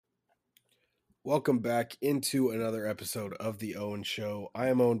Welcome back into another episode of the Owen Show. I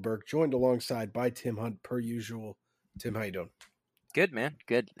am Owen Burke, joined alongside by Tim Hunt per usual. Tim, how you doing? Good, man.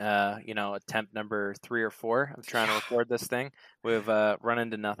 Good. Attempt number 3 or 4 of trying to record this thing. We've run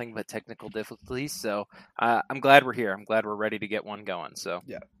into nothing but technical difficulties, so I'm glad we're here. I'm glad we're ready to get one going. So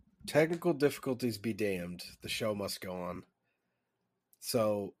Yeah. Technical difficulties be damned. The show must go on.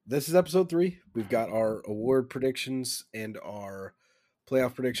 So this is episode 3. We've got our award predictions and our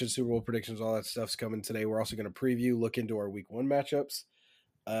playoff predictions, Super Bowl predictions, all that stuff's coming today. We're also going to preview, look into our week 1 matchups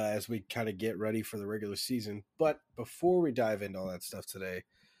as we kind of get ready for the regular season. But before we dive into all that stuff today,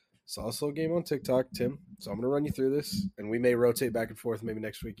 saw a slow game on TikTok, Tim. So I'm going to run you through this, and we may rotate back and forth. Maybe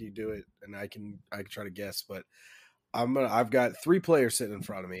next week you do it, and I can try to guess. But I've got 3 players sitting in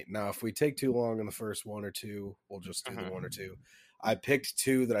front of me now. If we take too long on the first 1 or 2, we'll just do the 1 or 2. I picked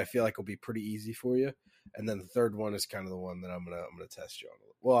 2 that I feel like will be pretty easy for you, and then the third one is kind of the one that I'm gonna test you on.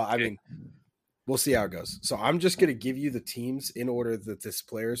 Well, I mean, we'll see how it goes. So I'm just gonna give you the teams in order that this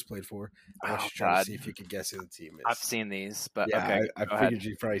player's played for. I want you to try to see if you can guess who the team is. I've seen these, but yeah, okay. I figured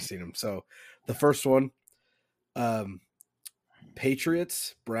you've probably seen them. So the first one,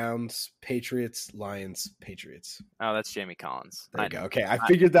 Patriots, Browns, Patriots, Lions, Patriots. Oh, that's Jamie Collins. There you go. Okay, I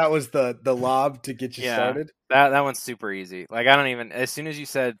figured that was the lob to get you started. That one's super easy. Like, I don't even. As soon as you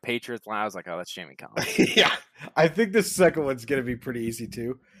said Patriots, I was like, oh, that's Jamie Collins. Yeah, I think the second one's gonna be pretty easy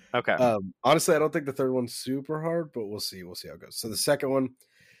too. Okay. Honestly, I don't think the third one's super hard, but we'll see. We'll see how it goes. So the second one,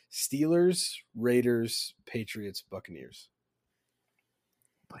 Steelers, Raiders, Patriots, Buccaneers.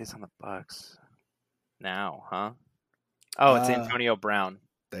 Plays on the Bucks now, huh? Oh, it's Antonio Brown.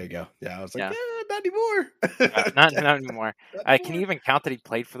 There you go. Yeah, I was like, not anymore. not anymore. Can you even count that he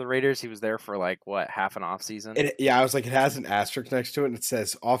played for the Raiders? He was there for like what, half an off season? Yeah, I was like, it has an asterisk next to it, and it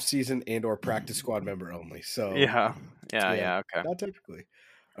says off season and or practice squad member only. So yeah, okay. Not technically.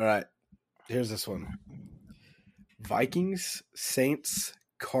 All right, here's this one: Vikings, Saints,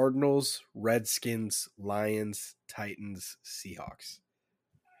 Cardinals, Redskins, Lions, Titans, Seahawks.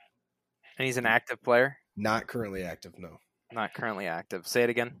 And he's an active player? Not currently active, no. Not currently active. Say it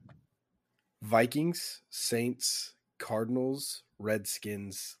again. Vikings, Saints, Cardinals,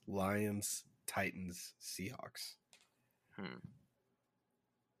 Redskins, Lions, Titans, Seahawks.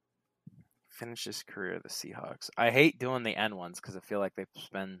 Finish his career at the Seahawks. I hate doing the end ones because I feel like they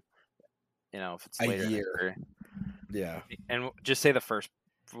spend, if it's later in their career. Yeah. And just say the first.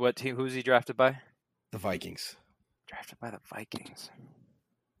 What team? Who's he drafted by? The Vikings. Drafted by the Vikings.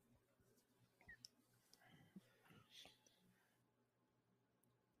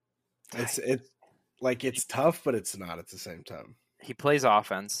 It's tough, but it's not at the same time. He plays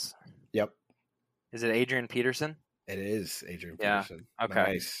offense. Yep. Is it Adrian Peterson? It is Adrian Peterson. Okay.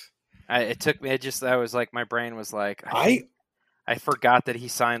 Nice. It took me. I was like, my brain was like, I forgot that he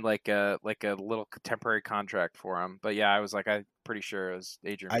signed like a little temporary contract for him. But yeah, I was like, I'm pretty sure it was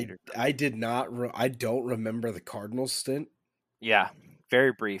Adrian Peterson. I did not. I don't remember the Cardinals stint. Yeah,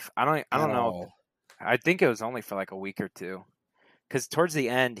 very brief. I don't know. I think it was only for like a week or two. Because towards the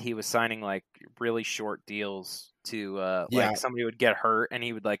end, he was signing like really short deals to like somebody would get hurt and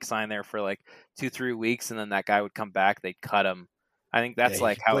he would like sign there for like 2-3 weeks, and then that guy would come back, they'd cut him. I think that's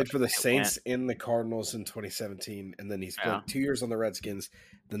like how he played for the Saints and the Cardinals in 2017, and then he's played 2 years on the Redskins,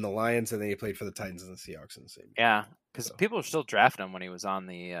 then the Lions, and then he played for the Titans and the Seahawks in the same year. Yeah, because people were still drafting him when he was on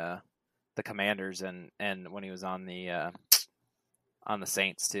the Commanders and when he was on the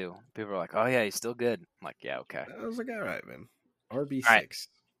Saints too. People were like, "Oh yeah, he's still good." I'm like, yeah, okay. I was like, all right, man. RB6.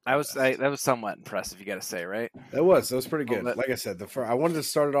 Right. That was somewhat impressive, you got to say, right? That was pretty good. Like I said, I wanted to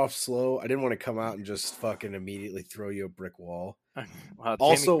start it off slow. I didn't want to come out and just fucking immediately throw you a brick wall. Well,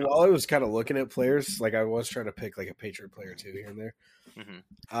 also, while I was kind of looking at players, like I was trying to pick like a Patriot player too here and there. Mm-hmm.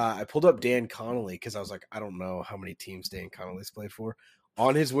 I pulled up Dan Connolly because I was like, I don't know how many teams Dan Connolly's played for.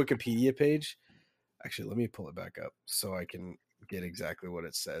 On his Wikipedia page, actually, let me pull it back up so I can get exactly what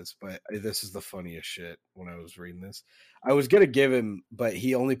it says, but this is the funniest shit when I was reading this. I was going to give him, but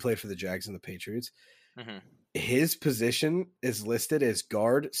he only played for the Jags and the Patriots. Mm-hmm. His position is listed as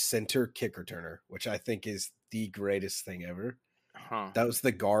guard, center, kick returner, which I think is the greatest thing ever. Huh. That was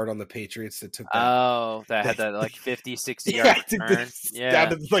the guard on the Patriots that took that. Oh, that had that like 50, 60 yard return. Down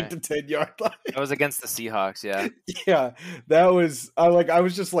to like the 10-yard line. That was against the Seahawks, yeah. Yeah, that was, I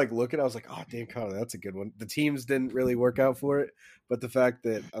was just like looking, I was like, oh, damn, Connor, that's a good one. The teams didn't really work out for it, but the fact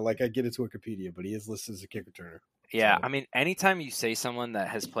that, I get it to Wikipedia, but he is listed as a kick returner. Yeah, so. I mean, anytime you say someone that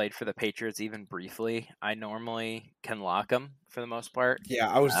has played for the Patriots, even briefly, I normally can lock them for the most part. Yeah,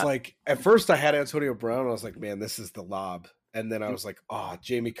 I was like, at first I had Antonio Brown, and I was like, man, this is the lob. And then I was like, oh,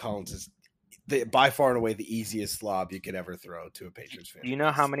 Jamie Collins is by far and away the easiest lob you could ever throw to a Patriots fan. Do you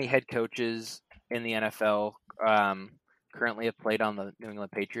know how many head coaches in the NFL currently have played on the New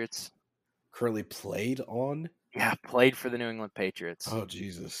England Patriots? Currently played on? Yeah, played for the New England Patriots. Oh,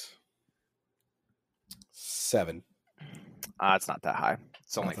 Jesus. 7. It's not that high.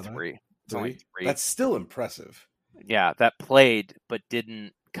 It's only 3. It's only 3. That's still impressive. Yeah, that played but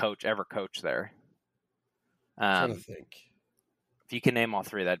didn't ever coach there. I'm trying to think. If you can name all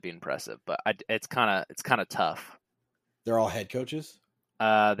 3, that'd be impressive. But it's kind of tough. They're all head coaches.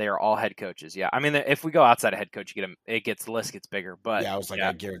 They are all head coaches. Yeah, I mean, if we go outside of head coach, you get them. The list gets bigger. But yeah, I was like,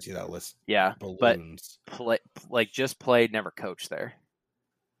 I guarantee that list. Yeah, balloons. But just played, never coached there.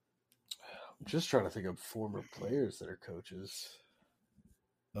 I'm just trying to think of former players that are coaches.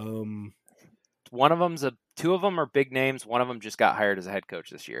 One of them's 2 of them are big names. One of them just got hired as a head coach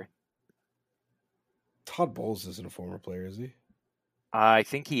this year. Todd Bowles isn't a former player, is he? I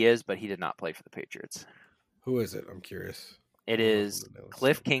think he is, but he did not play for the Patriots. Who is it? I'm curious. It is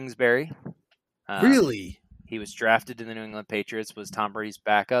Cliff Kingsbury. Really? He was drafted to the New England Patriots, was Tom Brady's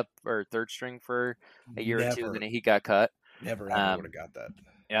backup or third string for a year or 2, then he got cut. Never would have got that.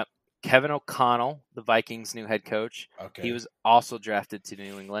 Yep. Kevin O'Connell, the Vikings' new head coach. Okay. He was also drafted to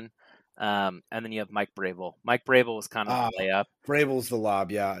New England. And then you have Mike Brable. Mike Brable was kind of a layup. Brable's the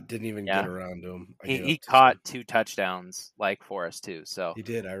lob, yeah. Didn't even get around to him. He caught 2 touchdowns for us too. So he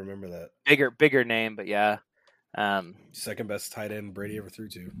did. I remember that. Bigger name, but yeah. Second best tight end Brady ever threw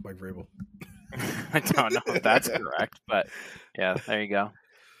to, Mike Brable. I don't know if that's correct, but yeah, there you go.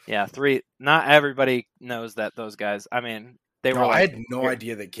 Yeah, 3. Not everybody knows that those guys. I mean, they were. I had no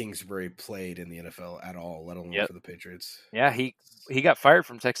idea that Kingsbury played in the NFL at all, let alone for the Patriots. Yeah, he got fired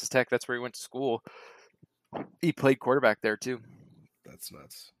from Texas Tech. That's where he went to school. He played quarterback there too. That's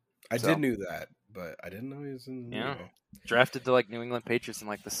nuts. I did knew that, but I didn't know he was in. Drafted to New England Patriots in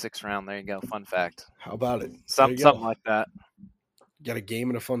the 6th round. There you go. Fun fact. How about it? Something like that. Got a game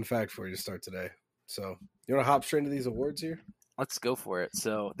and a fun fact for you to start today. So you want to hop straight into these awards here? Let's go for it.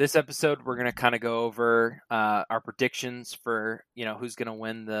 So this episode, we're going to kind of go over our predictions for, who's going to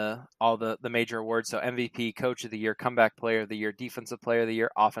win all the major awards. So MVP, Coach of the Year, Comeback Player of the Year, Defensive Player of the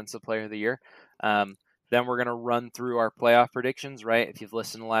Year, Offensive Player of the Year. Then we're going to run through our playoff predictions, right? If you've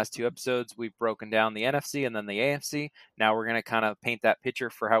listened to the last 2 episodes, we've broken down the NFC and then the AFC. Now we're going to kind of paint that picture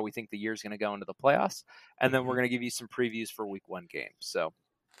for how we think the year's going to go into the playoffs. And then we're going to give you some previews for week 1 games.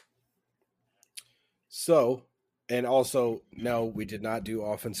 So, and also, no, we did not do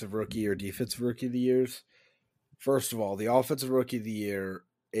Offensive Rookie or Defensive Rookie of the Years. First of all, the Offensive Rookie of the Year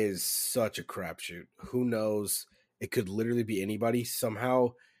is such a crapshoot. Who knows? It could literally be anybody.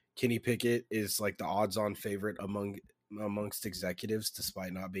 Somehow, Kenny Pickett is the odds-on favorite amongst executives,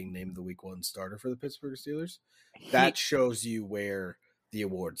 despite not being named the Week 1 starter for the Pittsburgh Steelers. That shows you where the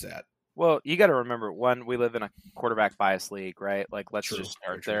award's at. Well, you got to remember, one, we live in a quarterback bias league, right? Let's just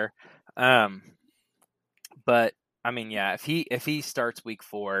start there. But I mean, yeah, if he starts week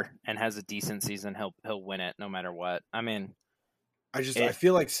 4 and has a decent season, he'll win it no matter what. I mean, I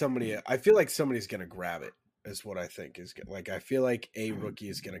feel like somebody's gonna grab it. Is what I think is I feel like a rookie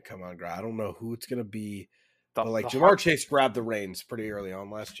is gonna come on grab. I don't know who it's gonna be, but Jamar Chase grabbed the reins pretty early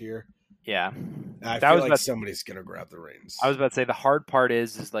on last year. Yeah, I feel like somebody's gonna grab the reins. I was about to say the hard part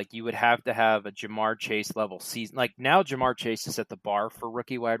is you would have to have a Jamar Chase level season. Now Jamar Chase is at the bar for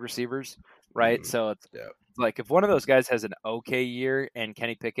rookie wide receivers, right? Mm-hmm. So it's if one of those guys has an okay year and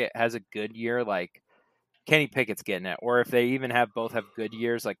Kenny Pickett has a good year, Kenny Pickett's getting it. Or if they even both have good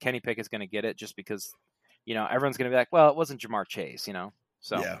years, Kenny Pickett's going to get it just because, everyone's going to be like, well, it wasn't Jamar Chase,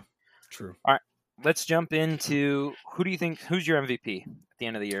 So yeah, true. All right, let's jump into who's your MVP at the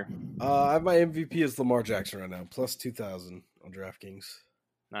end of the year? I have my MVP as Lamar Jackson right now, plus 2,000 on DraftKings.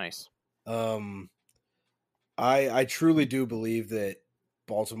 Nice. I truly do believe that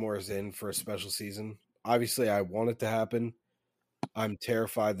Baltimore is in for a special season. Obviously, I want it to happen. I'm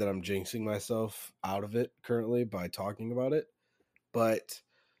terrified that I'm jinxing myself out of it currently by talking about it. But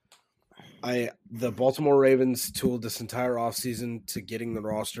the Baltimore Ravens tooled this entire offseason to getting the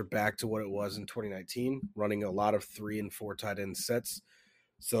roster back to what it was in 2019, running a lot of 3 and 4 tight end sets.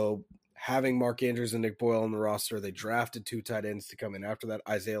 So having Mark Andrews and Nick Boyle on the roster, they drafted 2 tight ends to come in after that.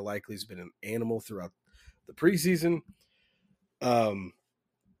 Isaiah Likely's been an animal throughout the preseason.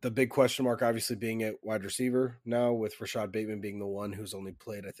 The big question mark obviously being at wide receiver now, with Rashad Bateman being the one who's only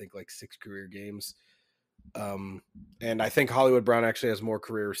played, I think, 6 career games. And I think Hollywood Brown actually has more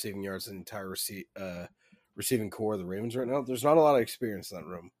career receiving yards than the entire receiving core of the Ravens right now. There's not a lot of experience in that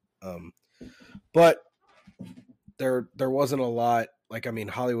room. But there wasn't a lot.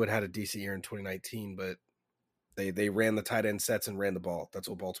 Hollywood had a decent year in 2019, but they ran the tight end sets and ran the ball. That's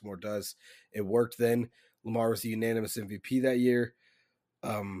what Baltimore does. It worked then. Lamar was the unanimous MVP that year.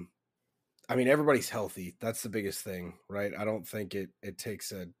 I mean, everybody's healthy. That's the biggest thing, right? I don't think it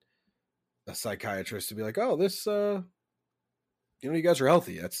takes a psychiatrist to be like, oh, this, you guys are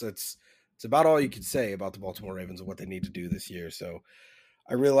healthy. It's about all you can say about the Baltimore Ravens and what they need to do this year. So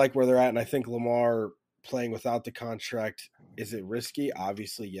I really like where they're at. And I think Lamar playing without the contract, is it risky?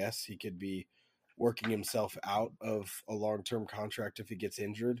 Obviously, yes. He could be working himself out of a long-term contract if he gets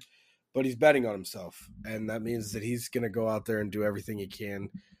injured, but he's betting on himself. And that means that he's going to go out there and do everything he can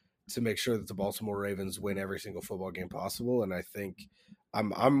to make sure that the Baltimore Ravens win every single football game possible. And I think I'm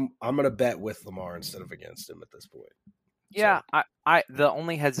going to bet with Lamar instead of against him at this point. Yeah, so. I the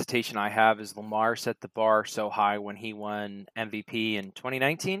only hesitation I have is Lamar set the bar so high when he won MVP in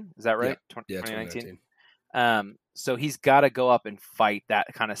 2019. Is that right? Yeah, 2019. So he's got to go up and fight that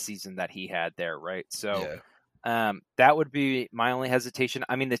kind of season that he had there, right? So that would be my only hesitation.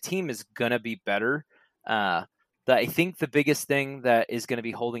 I mean, the team is going to be better. I think the biggest thing that is going to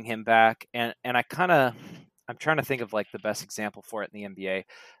be holding him back, and I'm trying to think of like the best example for it in the NBA,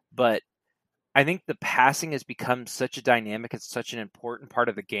 but I think the passing has become such a dynamic, it's such an important part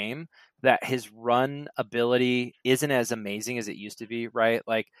of the game that his run ability isn't as amazing as it used to be, right?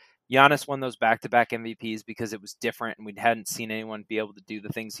 Like Giannis won those back-to-back MVPs because it was different and we hadn't seen anyone be able to do the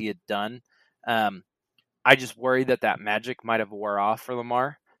things he had done. I just worry that magic might have wore off for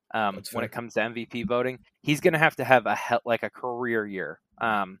Lamar when it comes to MVP voting. He's going to have a career year.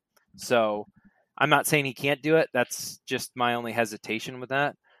 So I'm not saying he can't do it. That's just my only hesitation with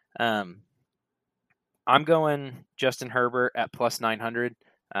that. I'm going Justin Herbert at plus 900.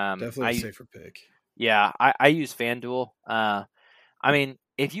 Definitely a safer pick. Yeah, I use FanDuel. I mean,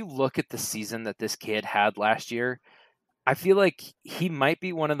 if you look at the season that this kid had last year, I feel like he might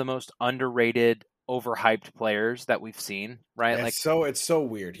be one of the most underrated, overhyped players that we've seen, right? It's so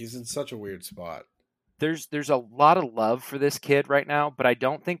weird. He's in such a weird spot. There's a lot of love for this kid right now, but I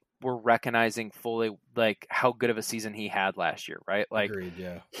don't think we're recognizing fully like how good of a season he had last year, right? Like agreed,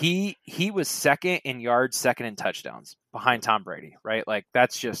 yeah. He was second in yards, second in touchdowns behind Tom Brady, right? Like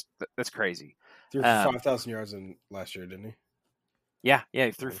that's crazy. Threw for 5,000 yards in last year, didn't he? Yeah, he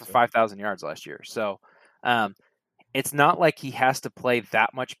threw for 5,000 yards last year. So it's not like he has to play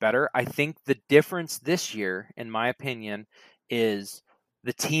that much better. I think the difference this year, in my opinion, is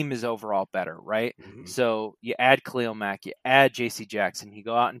the team is overall better, right? Mm-hmm. So you add Khalil Mack, you add J.C. Jackson, you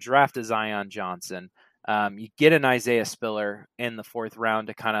go out and draft a Zion Johnson. You get an Isaiah Spiller in the 4th round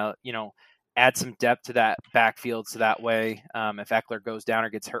to kind of, add some depth to that backfield. So that way, if Eckler goes down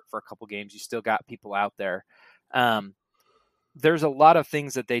or gets hurt for a couple games, you still got people out there. There's a lot of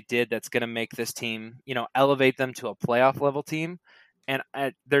things that they did that's going to make this team, elevate them to a playoff level team. And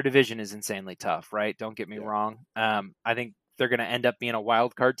their division is insanely tough, right? Don't get me wrong. I think they're going to end up being a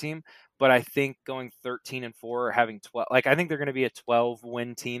wild card team, but I think going 13-4 or having 12, I think they're going to be a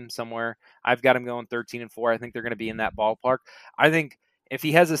 12-win team somewhere. I've got them going 13-4. I think they're going to be in that ballpark. I think if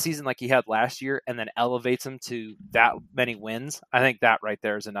he has a season like he had last year and then elevates him to that many wins, I think that right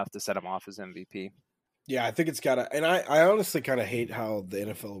there is enough to set him off as MVP. Yeah, I think it's got to, and I honestly kind of hate how the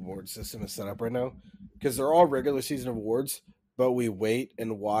NFL award system is set up right now because they're all regular season awards, but we wait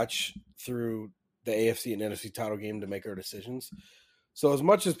and watch through the AFC and NFC title game to make our decisions. So as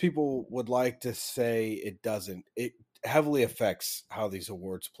much as people would like to say it doesn't, it heavily affects how these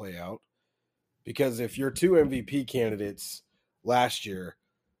awards play out. Because if your 2 MVP candidates last year,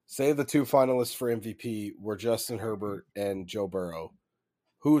 say the 2 finalists for MVP were Justin Herbert and Joe Burrow,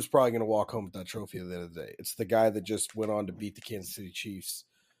 who's probably going to walk home with that trophy at the end of the day? It's the guy that just went on to beat the Kansas City Chiefs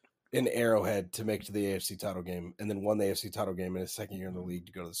in Arrowhead to make it to the AFC title game and then won the AFC title game in his second year in the league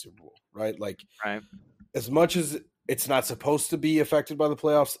to go to the Super Bowl, right? Like, as much as it's not supposed to be affected by the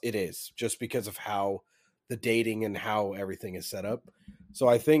playoffs, it is just because of how the dating and how everything is set up. So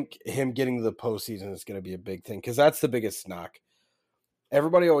I think him getting to the postseason is going to be a big thing because that's the biggest knock.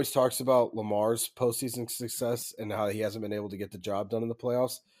 Everybody always talks about Lamar's postseason success and how he hasn't been able to get the job done in the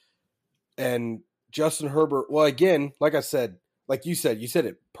playoffs. And Justin Herbert, well, again, like I said, like you said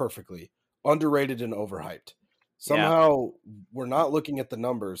it perfectly, underrated and overhyped. Somehow we're not looking at the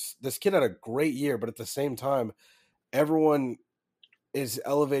numbers. This kid had a great year, but at the same time, everyone is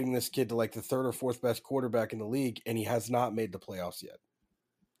elevating this kid to like the 3rd or 4th best quarterback in the league, and he has not made the playoffs yet.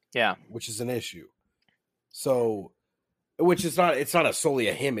 Yeah. Which is an issue. So, it's not solely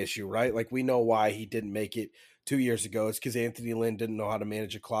a him issue, right? Like, we know why he didn't make it 2 years ago. It's because Anthony Lynn didn't know how to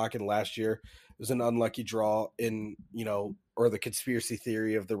manage a clock, and last year it was an unlucky draw in, or the conspiracy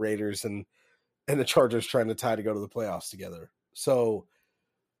theory of the Raiders and the Chargers trying to tie to go to the playoffs together. So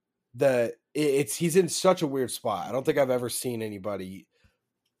he's in such a weird spot. I don't think I've ever seen anybody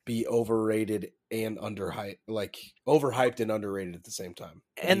be overrated and overhyped and underrated at the same time.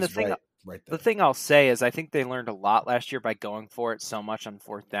 And the thing right there. The thing I'll say is I think they learned a lot last year by going for it so much on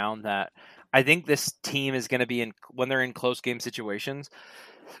fourth down that I think this team is going to be when they're in close game situations,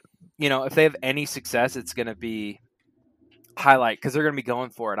 if they have any success, it's going to be highlight because they're going to be going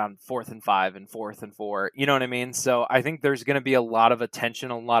for it on 4th and 5 and 4th and 4. You know what I mean? So I think there's going to be a lot of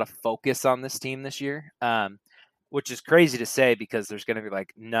attention, a lot of focus on this team this year, which is crazy to say because there's going to be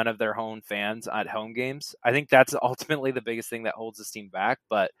like none of their home fans at home games. I think that's ultimately the biggest thing that holds this team back.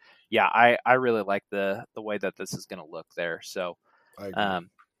 But yeah, I really like the way that this is going to look there. So,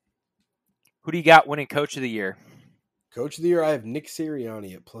 who do you got winning Coach of the Year? Coach of the Year, I have Nick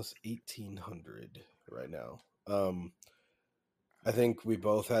Sirianni at plus 1,800 right now. I think we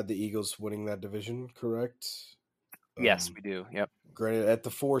both had the Eagles winning that division, correct? Yes, we do. Yep. Granted, at the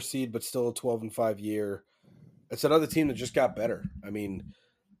 4 seed, but still a 12-5 year. It's another team that just got better. I mean,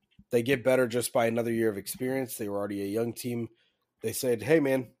 they get better just by another year of experience. They were already a young team. They said, hey,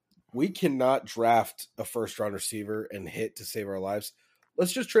 man, we cannot draft a first-round receiver and hit to save our lives.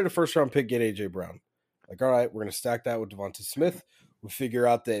 Let's just trade a first-round pick, get A.J. Brown. Like, all right, we're going to stack that with Devonta Smith. We figure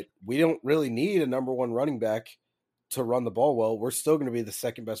out that we don't really need a number one running back to run the ball well. We're still going to be the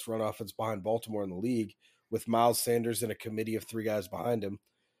second best run offense behind Baltimore in the league with Miles Sanders and a committee of 3 guys behind him.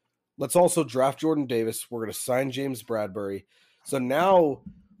 Let's also draft Jordan Davis. We're going to sign James Bradbury. So now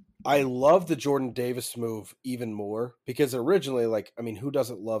I love the Jordan Davis move even more because originally, who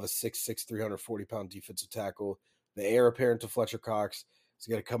doesn't love a 6'6", 340-pound defensive tackle? The heir apparent to Fletcher Cox is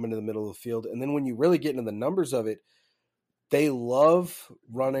going to come into the middle of the field. And then when you really get into the numbers of it, they love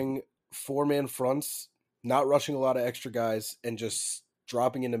running 4-man fronts, not rushing a lot of extra guys, and just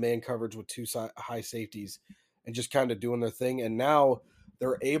dropping into man coverage with 2 high safeties and just kind of doing their thing. And now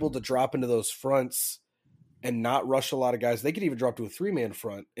they're able to drop into those fronts and not rush a lot of guys. They could even drop to a 3-man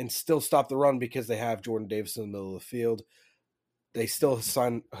front and still stop the run because they have Jordan Davis in the middle of the field. They still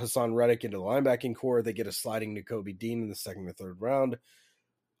sign Hassan Reddick into the linebacking core. They get a sliding Nakobe Dean in the 2nd or 3rd round.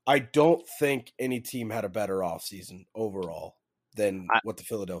 I don't think any team had a better offseason overall than what the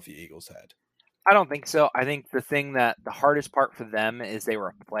Philadelphia Eagles had. I don't think so. I think the hardest part for them is they were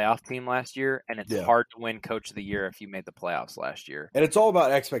a playoff team last year, and it's hard to win Coach of the Year if you made the playoffs last year. And it's all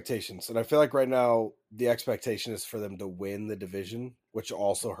about expectations. And I feel like right now the expectation is for them to win the division, which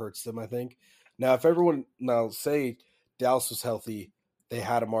also hurts them, I think. Now, say Dallas was healthy, they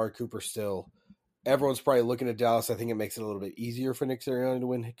had Amari Cooper still. Everyone's probably looking at Dallas. I think it makes it a little bit easier for Nick Sirianni to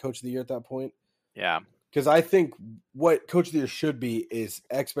win Coach of the Year at that point. Yeah. Because I think what Coach of the Year should be is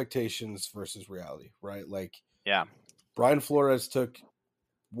expectations versus reality, right? Brian Flores took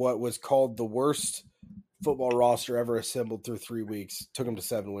what was called the worst football roster ever assembled through 3 weeks, took him to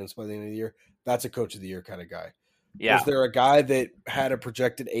 7 wins by the end of the year. That's a Coach of the Year kind of guy. Yeah. Was there a guy that had a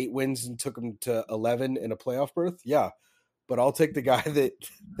projected 8 wins and took him to 11 in a playoff berth? Yeah. But I'll take the guy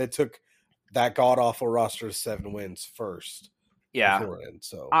that took that god-awful roster to 7 wins first. Yeah.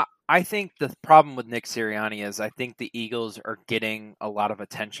 So I think the problem with Nick Sirianni is I think the Eagles are getting a lot of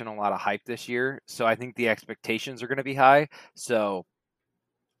attention, a lot of hype this year. So I think the expectations are going to be high. So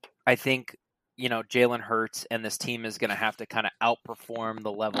I think, Jalen Hurts and this team is going to have to kind of outperform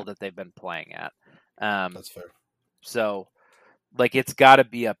the level that they've been playing at. That's fair. So it's got to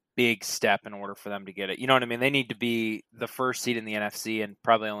be a big step in order for them to get it. You know what I mean? They need to be the first seed in the NFC and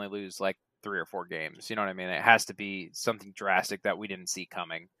probably only lose 3 or 4 games. You know what I mean? It has to be something drastic that we didn't see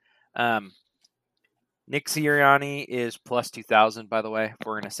coming. Nick Sirianni is plus 2,000, by the way. If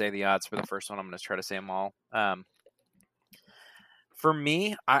we're going to say the odds for the first one, I'm going to try to say them all. For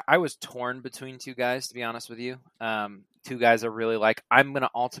me, I was torn between 2 guys, to be honest with you. 2 guys I really like. I'm going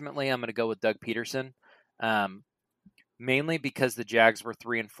to go with Doug Peterson, mainly because the Jags were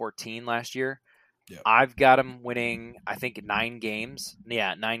 3-14 last year. Yep. I've got him winning, I think, 9 games.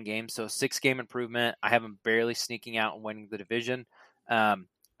 Yeah, 9 games. So 6-game improvement. I have him barely sneaking out and winning the division.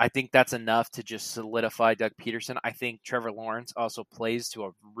 I think that's enough to just solidify Doug Peterson. I think Trevor Lawrence also plays to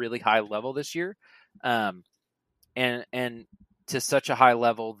a really high level this year. And to such a high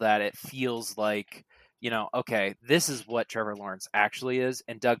level that it feels like, okay, this is what Trevor Lawrence actually is,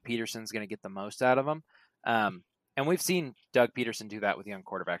 and Doug Peterson's going to get the most out of him. And we've seen Doug Peterson do that with young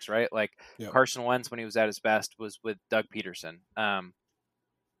quarterbacks, right? Yep. Carson Wentz, when he was at his best, was with Doug Peterson.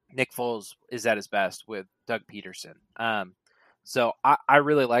 Nick Foles is at his best with Doug Peterson. So I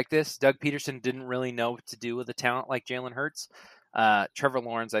really like this. Doug Peterson didn't really know what to do with a talent like Jalen Hurts. Trevor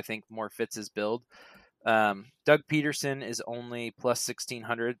Lawrence, I think, more fits his build. Doug Peterson is only plus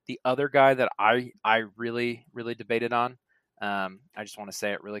 1,600. The other guy that I really, really debated on, I just want to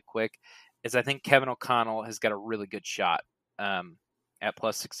say it really quick, is I think Kevin O'Connell has got a really good shot at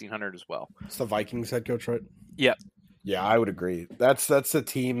plus 1,600 as well. It's the Vikings head coach, right? Yep. Yeah, I would agree. That's a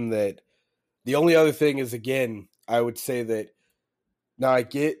team that The only other thing is, again, I would say that now I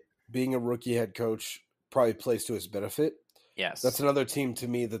get being a rookie head coach probably plays to his benefit. Yes. That's another team to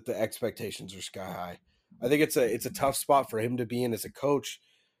me that the expectations are sky high. I think it's a tough spot for him to be in as a coach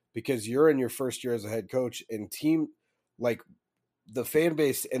because you're in your first year as a head coach, and team like the fan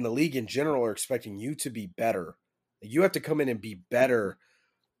base and the league in general are expecting you to be better. You have to come in and be better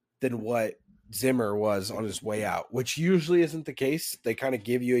than what Zimmer was on his way out, which usually isn't the case. They kind of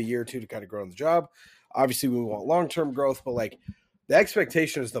give you a year or two to kind of grow on the job. Obviously, we want long-term growth, but like the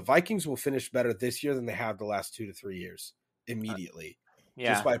expectation is the Vikings will finish better this year than they have the last 2 to 3 years immediately,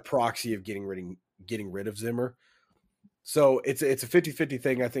 just by proxy of getting rid of Zimmer. So it's a 50-50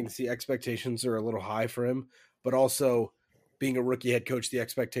 thing. I think the expectations are a little high for him, but also being a rookie head coach, the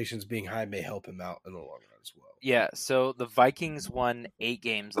expectations being high may help him out in the long run as well. Yeah, so the Vikings won 8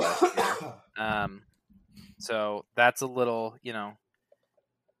 games last year. So that's a little,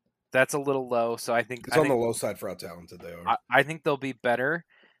 that's a little low. So I think it's on the low side for how talented they are. I think they'll be better.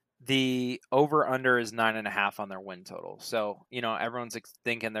 The over-under is 9.5 on their win total. So, everyone's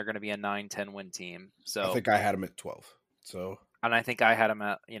thinking they're going to be a 9-10 win team. So I think I had them at 12. So, and I think I had them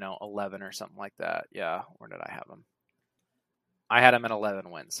at, 11 or something like that. Yeah. Where did I have them? I had them at 11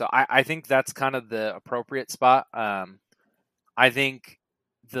 wins. So I think that's kind of the appropriate spot. I think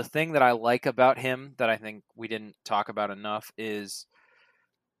the thing that I like about him that I think we didn't talk about enough is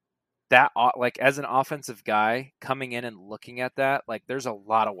that, like, as an offensive guy coming in and looking at that, like, there's a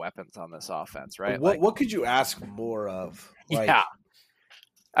lot of weapons on this offense, right? What could you ask more of? Yeah.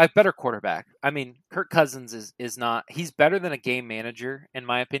 A better quarterback. I mean, Kirk Cousins is not, he's better than a game manager, in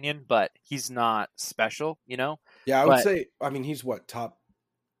my opinion, but he's not special, Yeah, I would say, I mean, he's what, top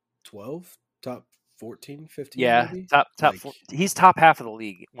 12? Top 14, 15? Yeah, maybe? top. He's top half of the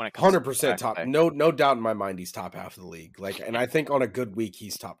league when it comes 100% top. No doubt in my mind, he's top half of the league. And I think on a good week,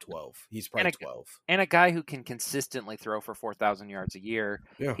 he's top 12. He's probably 12. And a guy who can consistently throw for 4,000 yards a year.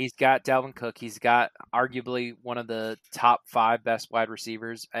 Yeah. He's got Dalvin Cook. He's got arguably one of the top 5 best wide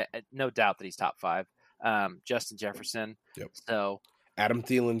receivers. No doubt that he's top 5. Justin Jefferson. Yep. So Adam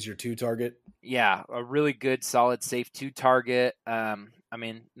Thielen's your 2 target. Yeah, a really good, solid, safe 2 target. I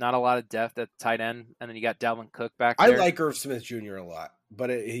mean, not a lot of depth at tight end, and then you got Dalvin Cook back there. I like Irv Smith Jr. a lot, but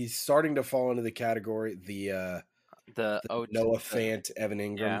he's starting to fall into the category, the Noah Fant, Evan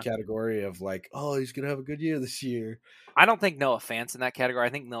Ingram category of he's going to have a good year this year. I don't think Noah Fant's in that category. I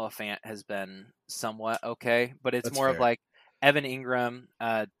think Noah Fant has been somewhat okay, but it's more fair. Of like Evan Ingram,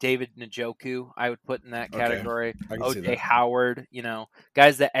 David Njoku, I would put in that category. Okay. O.J. Howard,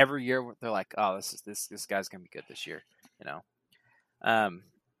 guys that every year they're like, oh, this guy's going to be good this year,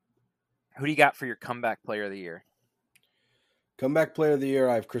 Who do you got for your comeback player of the year? Comeback player of the year,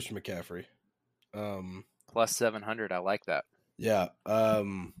 I have Christian McCaffrey. Plus 700, I like that. Yeah. I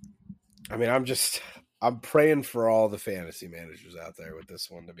mean, I'm praying for all the fantasy managers out there with this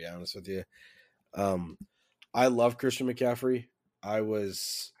one, to be honest with you. I love Christian McCaffrey.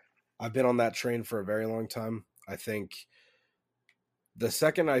 I've been on that train for a very long time. I think the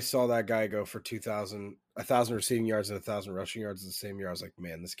second I saw that guy go for 1,000 receiving yards and 1,000 rushing yards the same year, I was like,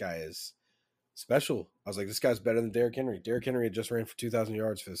 man, this guy is special. I was like, this guy's better than Derrick Henry. Derrick Henry had just ran for 2,000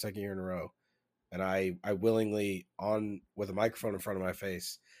 yards for the second year in a row. And I willingly, with a microphone in front of my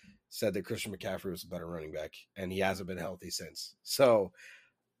face, said that Christian McCaffrey was a better running back, and he hasn't been healthy since. So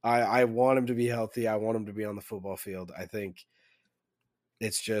I want him to be healthy. I want him to be on the football field. I think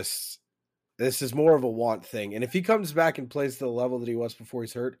it's just, this is more of a want thing. And if he comes back and plays to the level that he was before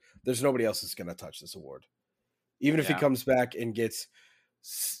he's hurt, there's nobody else that's going to touch this award. Even if he comes back and gets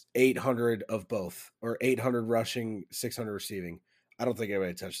 800 of both, or 800 rushing, 600 receiving, I don't think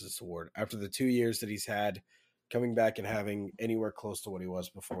anybody touches this award. After the 2 years that he's had, coming back and having anywhere close to what he was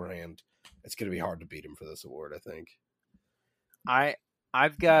beforehand, it's going to be hard to beat him for this award, I think. I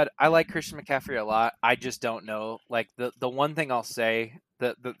like Christian McCaffrey a lot. I just don't know. Like the one thing I'll say,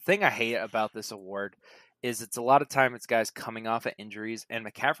 the thing I hate about this award is it's a lot of time it's guys coming off of injuries, and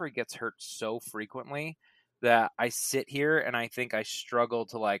McCaffrey gets hurt so frequently that I sit here and I think I struggle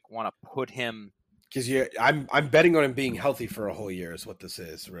to want to put him. Because I'm betting on him being healthy for a whole year is what this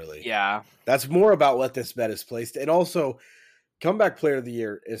is, really. Yeah. That's more about what this bet is placed. And also, comeback player of the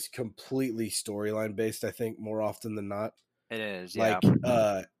year is completely storyline based, I think, more often than not. It is, yeah.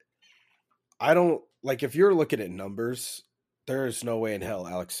 I don't, if you're looking at numbers, there's no way in hell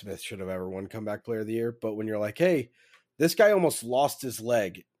Alex Smith should have ever won comeback player of the year. But when you're like, hey, this guy almost lost his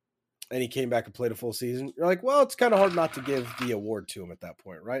leg and he came back and played a full season, you're like, well, it's kind of hard not to give the award to him at that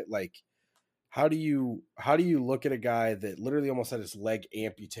point, right? How do you look at a guy that literally almost had his leg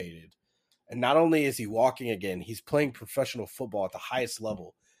amputated, and not only is he walking again, he's playing professional football at the highest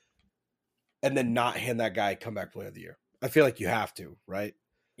level, and then not hand that guy comeback player of the year. I feel like you have to, right?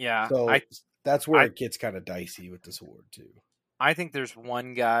 Yeah. So that's where it gets kind of dicey with this award too. I think there's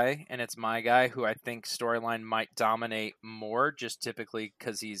one guy, and it's my guy, who I think storyline might dominate more, just typically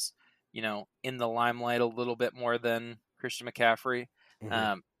because he's, in the limelight a little bit more than Christian McCaffrey.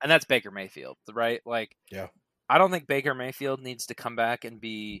 Mm-hmm. And that's Baker Mayfield, right? Like, yeah. I don't think Baker Mayfield needs to come back and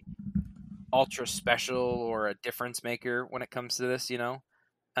be ultra special or a difference maker when it comes to this,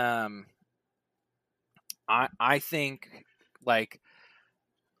 I think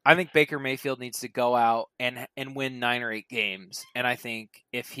I think Baker Mayfield needs to go out and win 9 or 8 games. And I think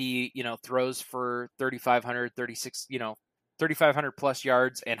if he, throws for 3,500, 3,500 plus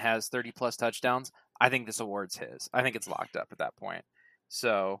yards and has 30 plus touchdowns, I think this award's his. I think it's locked up at that point.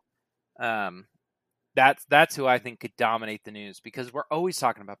 So, that's who I think could dominate the news, because we're always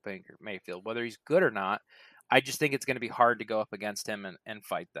talking about Baker Mayfield, whether he's good or not. I just think it's going to be hard to go up against him and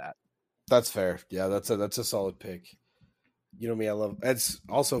fight that. That's fair. Yeah, that's a solid pick. You know me, I love. It's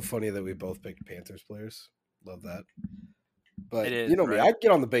also funny that we both picked Panthers players. Love that. But right? Me, I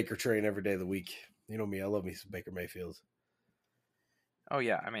get on the Baker train every day of the week. You know me, I love me some Baker Mayfield. Oh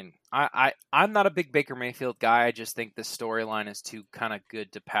yeah, I mean, I'm not a big Baker Mayfield guy. I just think the storyline is too kind of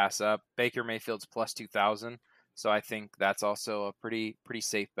good to pass up. Baker Mayfield's plus 2,000, so I think that's also a pretty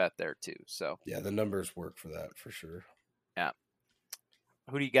safe bet there too. So yeah, the numbers work for that for sure. Yeah.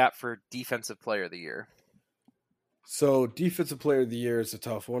 Who do you got for Defensive Player of the Year? So Defensive Player of the Year is a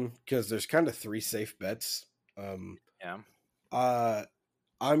tough one because there's kind of 3 safe bets. I'm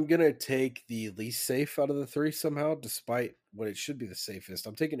going to take the least safe out of the 3 somehow, despite what it should be the safest.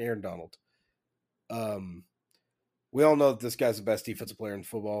 I'm taking Aaron Donald. We all know that this guy's the best defensive player in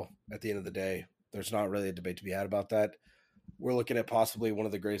football at the end of the day. There's not really a debate to be had about that. We're looking at possibly one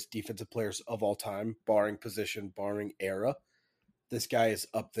of the greatest defensive players of all time, barring position, barring era. This guy is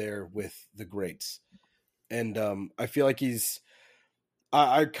up there with the greats. And I feel like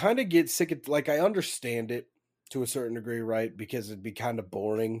I kind of get sick of, I understand it to a certain degree, right? Because it'd be kind of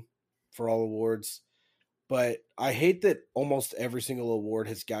boring for all awards. But I hate that almost every single award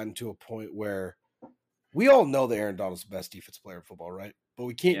has gotten to a point where we all know that Aaron Donald's the best defensive player in football, right? But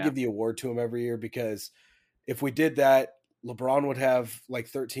we can't give the award to him every year, because if we did that, LeBron would have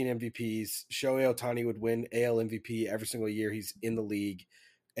 13 MVPs. Shohei Ohtani would win AL MVP every single year he's in the league.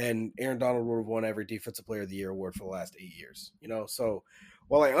 And Aaron Donald would have won every Defensive Player of the Year award for the last 8 years. So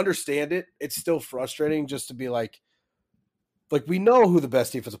while I understand it, it's still frustrating just to be like we know who the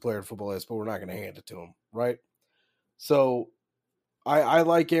best defensive player in football is, but we're not going to hand it to him, right? So I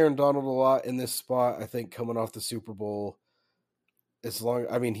like Aaron Donald a lot in this spot. I think coming off the Super Bowl,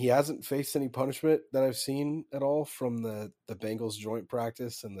 he hasn't faced any punishment that I've seen at all from the Bengals joint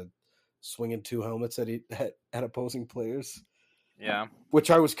practice and the swinging 2 helmets at opposing players. Yeah.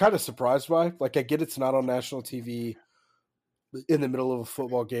 Which I was kind of surprised by. I get it's not on national TV in the middle of a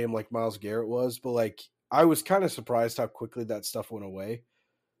football game like Myles Garrett was, but I was kind of surprised how quickly that stuff went away.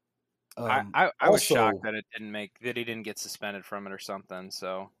 I was shocked that he didn't get suspended from it or something.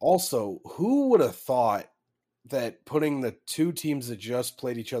 So also, who would have thought that putting the 2 teams that just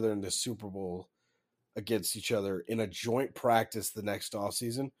played each other in the Super Bowl against each other in a joint practice the next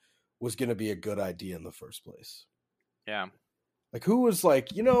offseason was going to be a good idea in the first place? Yeah. Who was the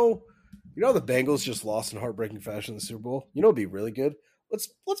Bengals just lost in heartbreaking fashion in the Super Bowl? It'd be really good. Let's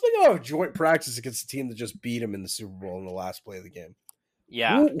make a joint practice against a team that just beat him in the Super Bowl in the last play of the game.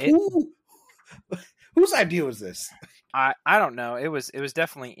 Yeah. Whose idea was this? I don't know. It was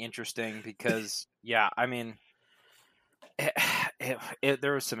definitely interesting because I mean,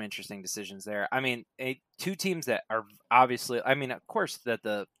 there was some interesting decisions there. I mean, 2 teams that are obviously, of course, that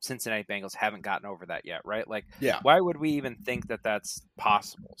the Cincinnati Bengals haven't gotten over that yet, right? Why would we even think that that's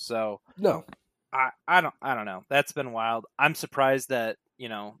possible? So no, I don't know. That's been wild. I'm surprised that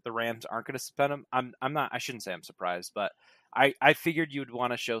the Rams aren't going to suspend him. I'm not. I shouldn't say I'm surprised, but I figured you'd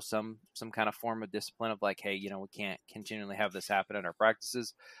want to show some kind of form of discipline of hey, we can't continually have this happen in our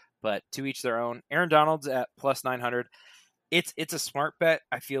practices. But to each their own. Aaron Donald's at plus 900. It's a smart bet.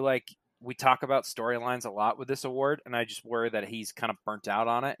 I feel like we talk about storylines a lot with this award, and I just worry that he's kind of burnt out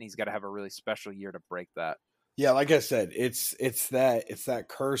on it, and he's got to have a really special year to break that. Yeah, like I said, it's that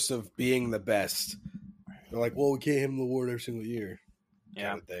curse of being the best. They're like, well, we can't give him the award every single year.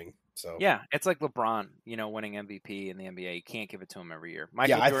 Yeah. Kind of thing. So yeah, it's like LeBron, winning MVP in the NBA. You can't give it to him every year.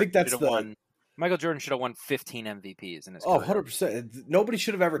 I think that's Michael Jordan should have won 15 MVPs in his career. 100%. Nobody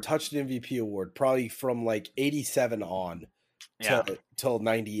should have ever touched an MVP award, probably from 87 on till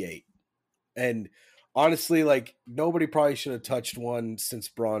 98. And honestly, nobody probably should have touched one since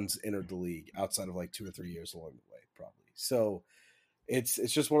Bronze entered the league outside of 2 or 3 years along the way, probably. So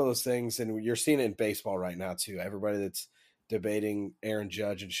it's just one of those things, and you're seeing it in baseball right now too. Everybody that's debating Aaron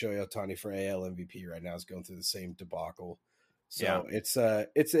Judge and Shohei Ohtani for AL MVP right now is going through the same debacle. So it's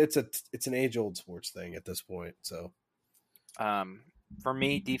an age old sports thing at this point. So, for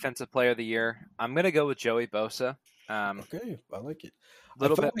me, defensive player of the year, I'm gonna go with Joey Bosa. Okay, I like it. I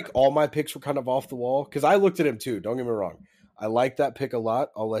felt like all my picks were kind of off the wall because I looked at him too. Don't get me wrong, I like that pick a lot.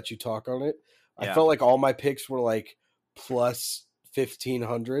 I'll let you talk on it. I felt like all my picks were like plus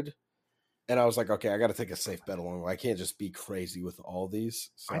 1,500. And I was like, okay, I got to take a safe bet along. I can't just be crazy with all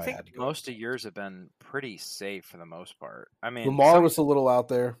these. So I think most of yours have been pretty safe for the most part. I mean, Lamar was a little out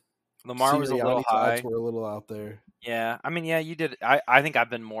there. Lamar was a little high. Were a little out there. Yeah, I mean, yeah, you did. I think I've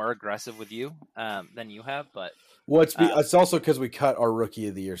been more aggressive with you than you have, but it's also because we cut our rookie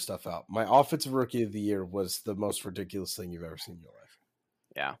of the year stuff out. My offensive rookie of the year was the most ridiculous thing you've ever seen in your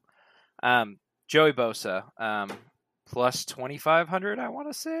life. Yeah, Joey Bosa. Plus 2,500, I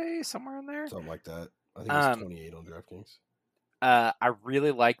want to say, somewhere in there. Something like that. I think it's 28 on DraftKings. I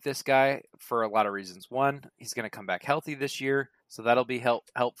really like this guy for a lot of reasons. One, he's going to come back healthy this year, so that'll be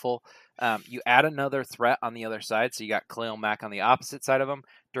helpful. You add another threat on the other side, so you got Khalil Mack on the opposite side of him.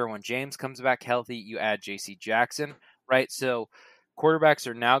 Derwin James comes back healthy. You add J.C. Jackson, right? So quarterbacks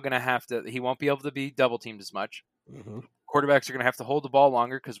are now going to have to – he won't be able to be double-teamed as much. Mm-hmm. Quarterbacks are going to have to hold the ball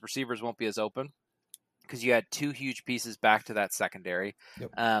longer because receivers won't be as open. Because you had two huge pieces back to that secondary.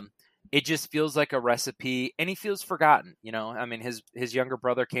 Yep. It just feels like a recipe, and he feels forgotten. I mean, his younger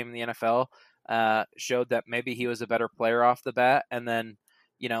brother came in the NFL, showed that maybe he was a better player off the bat, and then,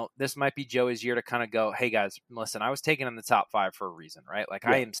 this might be Joey's year to kind of go, hey, guys, listen, I was taken in the top 5 for a reason, right? Like,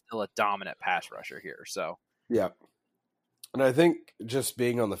 I am still a dominant pass rusher here, so. Yeah. And I think just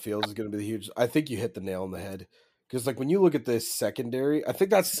being on the field is going to be huge. I think you hit the nail on the head. Because, like, when you look at this secondary, I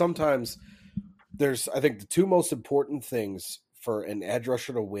think that's sometimes – I think the two most important things for an edge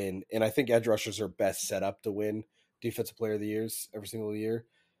rusher to win, and I think edge rushers are best set up to win Defensive Player of the Years every single year.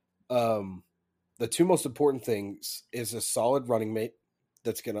 The two most important things is a solid running mate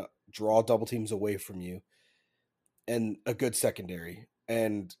that's going to draw double teams away from you and a good secondary.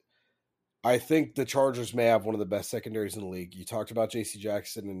 And I think the Chargers may have one of the best secondaries in the league. You talked about J.C.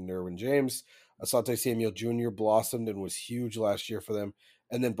 Jackson and Derwin James. Asante Samuel Jr. blossomed and was huge last year for them.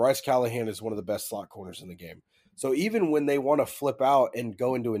 And then Bryce Callahan is one of the best slot corners in the game. So even when they want to flip out and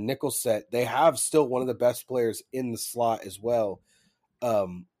go into a nickel set, they have still one of the best players in the slot as well,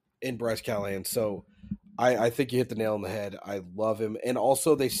 in Bryce Callahan. So I think you hit the nail on the head. I love him. And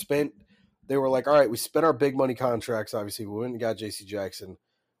also they were like, all right, we spent our big money contracts. Obviously, we went and got J.C. Jackson.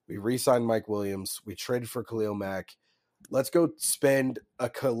 We re-signed Mike Williams. We traded for Khalil Mack. Let's go spend a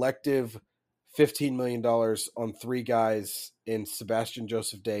collective $15 million on 3 guys in Sebastian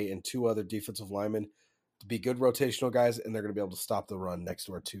Joseph Day and 2 other defensive linemen to be good rotational guys, and they're going to be able to stop the run next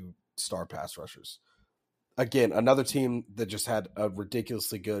to our 2 star pass rushers. Again, another team that just had a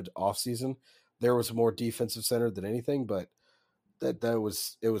ridiculously good offseason. There was more defensive center than anything, but it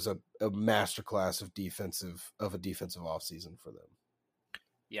was a masterclass of a defensive offseason for them.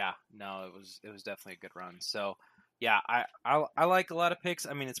 Yeah, no, it was definitely a good run. So yeah, I like a lot of picks.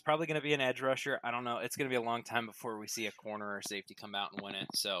 I mean, it's probably going to be an edge rusher. I don't know. It's going to be a long time before we see a corner or safety come out and win it.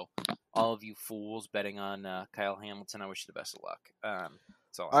 So all of you fools betting on Kyle Hamilton, I wish you the best of luck.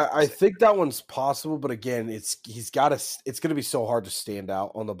 I think that one's possible, but again, it's going to be so hard to stand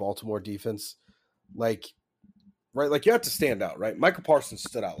out on the Baltimore defense. Like you have to stand out, right? Michael Parsons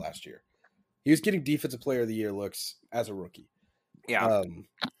stood out last year. He was getting Defensive Player of the Year looks as a rookie. Yeah.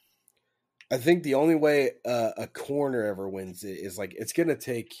 I think the only way a corner ever wins it is like it's going to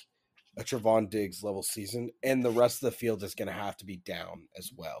take a Trevon Diggs level season, and the rest of the field is going to have to be down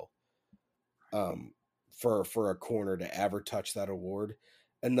as well for a corner to ever touch that award.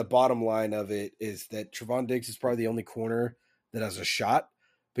 And the bottom line of it is that Trevon Diggs is probably the only corner that has a shot,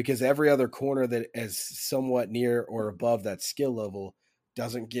 because every other corner that is somewhat near or above that skill level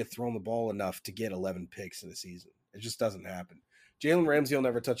doesn't get thrown the ball enough to get 11 picks in a season. It just doesn't happen. Jalen Ramsey will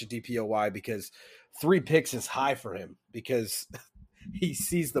never touch a DPOY because 3 picks is high for him, because he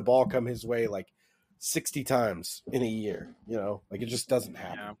sees the ball come his way like 60 times in a year. Like it just doesn't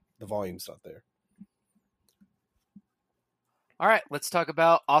happen. Yeah. The volume's not there. All right, let's talk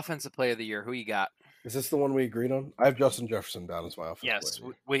about Offensive Player of the Year. Who you got? Is this the one we agreed on? I have Justin Jefferson down as my offensive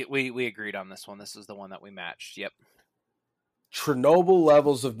player. Yes, we agreed on this one. This is the one that we matched. Yep. Chernobyl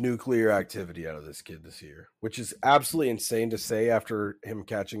levels of nuclear activity out of this kid this year, which is absolutely insane to say after him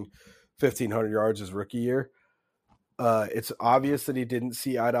catching 1,500 yards his rookie year. It's obvious that he didn't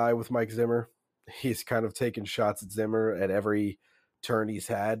see eye to eye with Mike Zimmer. He's kind of taken shots at Zimmer at every turn he's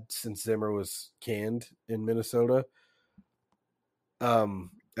had since Zimmer was canned in Minnesota. And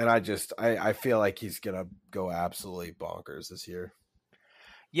I feel like he's gonna go absolutely bonkers this year.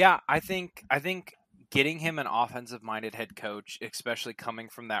 Yeah, I think getting him an offensive minded head coach, especially coming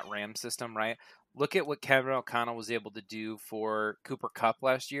from that Ram system, right? Look at what Kevin O'Connell was able to do for Cooper Kupp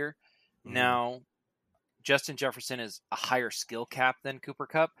last year. Mm-hmm. Now, Justin Jefferson is a higher skill cap than Cooper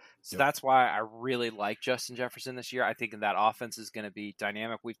Kupp. So Yep. that's why I really like Justin Jefferson this year. I think that offense is going to be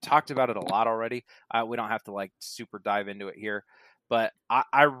dynamic. We've talked about it a lot already. We don't have to like super dive into it here. But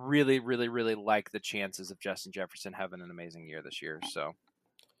I really, really, really like the chances of Justin Jefferson having an amazing year this year. So,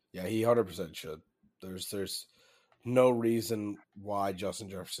 yeah, he 100% should. There's no reason why Justin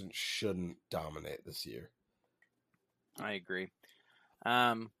Jefferson shouldn't dominate this year. I agree.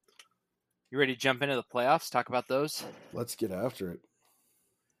 You ready to jump into the playoffs? Talk about those? Let's get after it.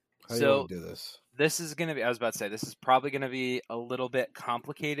 How do So you want to do this? This is going to be, I was about to say, this is probably going to be a little bit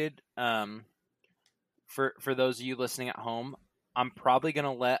complicated. For those of you listening at home, I'm probably going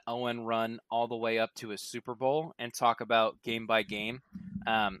to let Owen run all the way up to his Super Bowl and talk about game by game.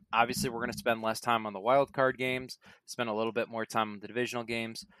 Obviously, we're going to spend less time on the wild card games, spend a little bit more time on the divisional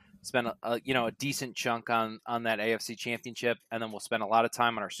games, spend a decent chunk on that AFC Championship, and then we'll spend a lot of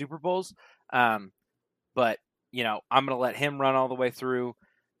time on our Super Bowls. But I'm going to let him run all the way through.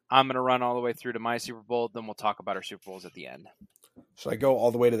 I'm going to run all the way through to my Super Bowl. Then we'll talk about our Super Bowls at the end. Should I go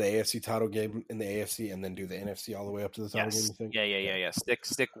all the way to the AFC title game in the AFC and then do the NFC all the way up to the title game? You think? Yeah.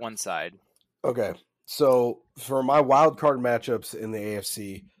 Stick one side. Okay. So for my wild card matchups in the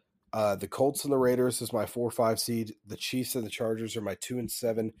AFC, the Colts and the Raiders is my 4-5 seed. The Chiefs and the Chargers are my 2 and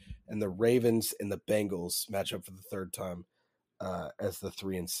 7, and the Ravens and the Bengals match up for the third time as the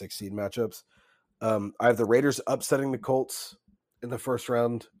 3 and 6 seed matchups. I have the Raiders upsetting the Colts in the first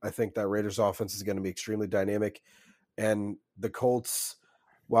round. I think that Raiders offense is going to be extremely dynamic, and the Colts,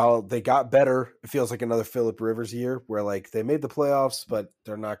 while they got better, it feels like another Phillip Rivers year where like they made the playoffs, but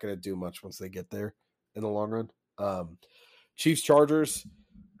they're not going to do much once they get there in the long run. Chiefs Chargers,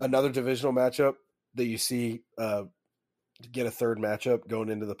 another divisional matchup that you see get a third matchup going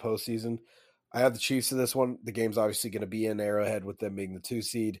into the postseason. I have the Chiefs in this one. The game's obviously going to be in Arrowhead with them being the 2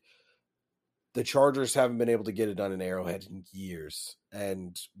 seed. The Chargers haven't been able to get it done in Arrowhead in years.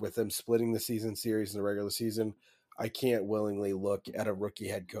 And with them splitting the season series in the regular season, I can't willingly look at a rookie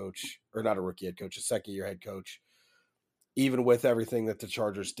head coach, or not a rookie head coach, a second-year head coach. Even with everything that the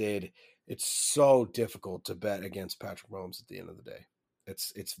Chargers did, it's so difficult to bet against Patrick Mahomes at the end of the day.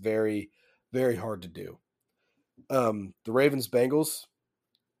 It's very, very hard to do. The Ravens-Bengals,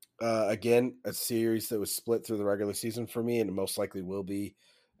 again, a series that was split through the regular season for me, and it most likely will be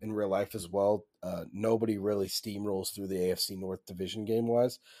in real life as well. Nobody really steamrolls through the AFC North division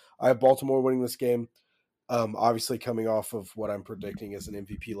game-wise. I have Baltimore winning this game. Obviously, coming off of what I'm predicting is an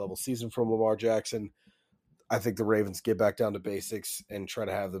MVP-level season from Lamar Jackson, I think the Ravens get back down to basics and try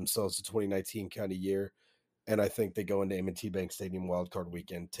to have themselves a 2019 kind of year. And I think they go into M&T Bank Stadium wildcard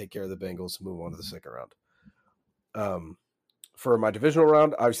weekend, take care of the Bengals, move on to the second round. For my divisional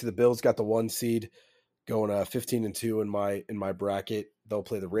round, obviously the Bills got the 1 seed, going 15-2 in my bracket. They'll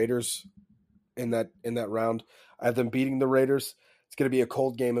play the Raiders in that round. I have them beating the Raiders. It's going to be a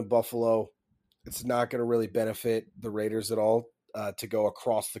cold game in Buffalo. It's not going to really benefit the Raiders at all to go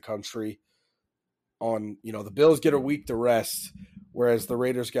across the country. On the Bills get a week to rest, whereas the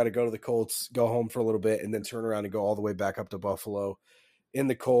Raiders got to go to the Colts, go home for a little bit, and then turn around and go all the way back up to Buffalo in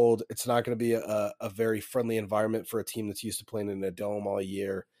the cold. It's not going to be a very friendly environment for a team that's used to playing in a dome all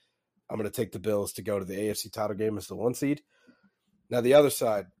year. I'm going to take the Bills to go to the AFC title game as the 1 seed. Now the other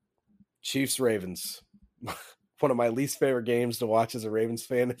side, Chiefs Ravens. One of my least favorite games to watch as a Ravens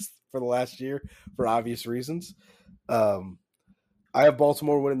fan for the last year, for obvious reasons. I have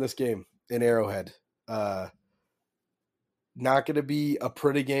Baltimore winning this game in Arrowhead. Not going to be a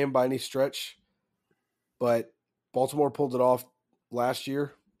pretty game by any stretch, but Baltimore pulled it off last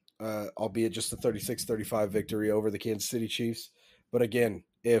year, albeit just a 36-35 victory over the Kansas City Chiefs. But again,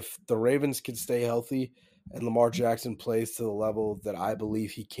 if the Ravens can stay healthy and Lamar Jackson plays to the level that I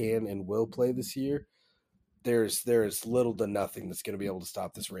believe he can and will play this year, there is little to nothing that's going to be able to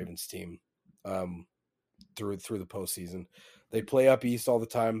stop this Ravens team through the postseason. They play up east all the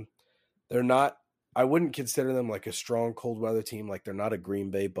time. They're not. I wouldn't consider them like a strong cold weather team. Like they're not a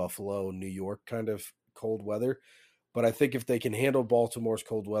Green Bay, Buffalo, New York kind of cold weather. But I think if they can handle Baltimore's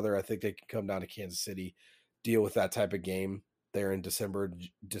cold weather, I think they can come down to Kansas City, deal with that type of game there in December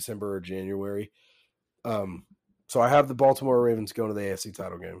or January. So I have the Baltimore Ravens going to the AFC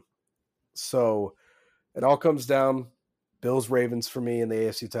title game. So it all comes down Bills Ravens for me in the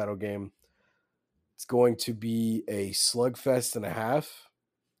AFC title game. It's going to be a slugfest and a half.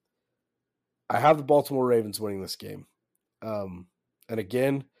 I have the Baltimore Ravens winning this game. And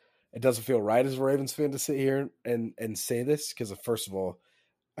again, it doesn't feel right as a Ravens fan to sit here and say this because, first of all,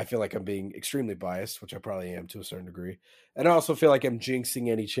 I feel like I'm being extremely biased, which I probably am to a certain degree. And I also feel like I'm jinxing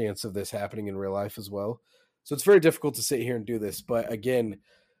any chance of this happening in real life as well. So it's very difficult to sit here and do this. But again,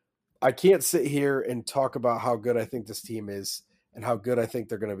 I can't sit here and talk about how good I think this team is and how good I think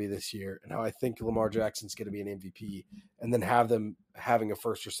they're going to be this year and how I think Lamar Jackson's going to be an MVP and then have them having a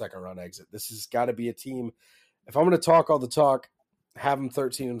first or second round exit. This has got to be a team. If I'm going to talk all the talk, have them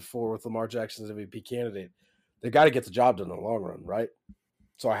 13-4 with Lamar Jackson as MVP candidate, they've got to get the job done in the long run, right?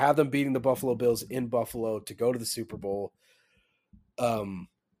 So I have them beating the Buffalo Bills in Buffalo to go to the Super Bowl.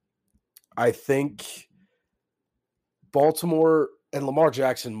 I think Baltimore and Lamar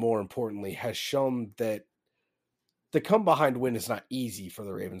Jackson, more importantly, has shown that the come behind win is not easy for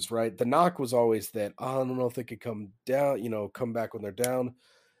the Ravens, right? The knock was always that, I don't know if they could come down, come back when they're down.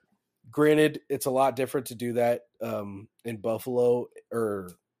 Granted, it's a lot different to do that in Buffalo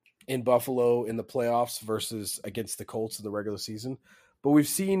in the playoffs versus against the Colts in the regular season. But we've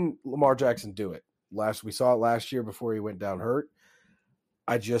seen Lamar Jackson do it. We saw it last year before he went down hurt.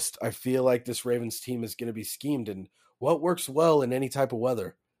 I feel like this Ravens team is going to be schemed. And what works well in any type of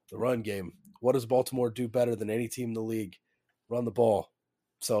weather? The run game. What does Baltimore do better than any team in the league? Run the ball.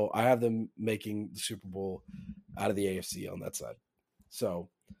 So I have them making the Super Bowl out of the AFC on that side. So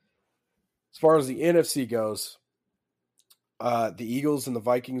as far as the NFC goes, the Eagles and the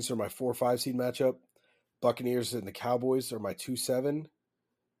Vikings are my 4-5 seed matchup. Buccaneers and the Cowboys are my 2-7.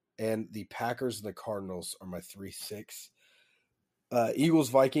 And the Packers and the Cardinals are my 3-6. Eagles,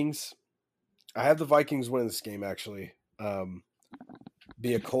 Vikings. I have the Vikings winning this game, actually.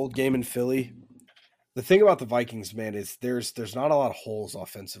 Be a cold game in Philly. The thing about the Vikings, man, is there's not a lot of holes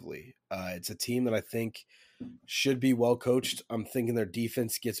offensively. It's a team that I think should be well coached. I'm thinking their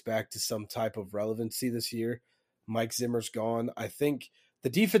defense gets back to some type of relevancy this year. Mike Zimmer's gone. I think the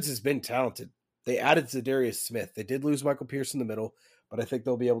defense has been talented. They added Zadarius Smith. They did lose Michael Pierce in the middle, but I think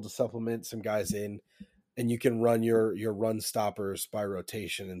they'll be able to supplement some guys in, and you can run your run stoppers by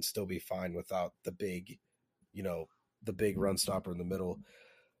rotation and still be fine without the big run stopper in the middle.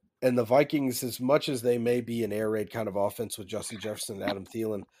 And the Vikings, as much as they may be an air raid kind of offense with Justin Jefferson and Adam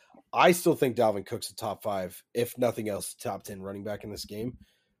Thielen, I still think Dalvin Cook's a top 5, if nothing else, top 10 running back in this game.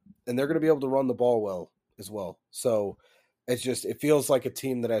 And they're going to be able to run the ball well as well. So it feels like a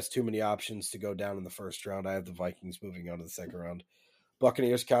team that has too many options to go down in the first round. I have the Vikings moving on to the second round.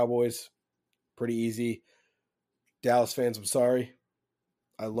 Buccaneers, Cowboys, pretty easy. Dallas fans, I'm sorry.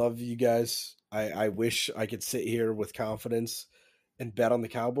 I love you guys. I wish I could sit here with confidence and bet on the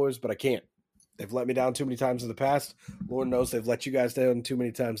Cowboys, but I can't. They've let me down too many times in the past. Lord knows they've let you guys down too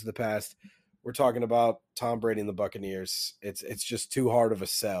many times in the past. We're talking about Tom Brady and the Buccaneers. It's just too hard of a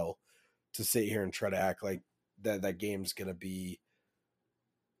sell to sit here and try to act like that game's going to be,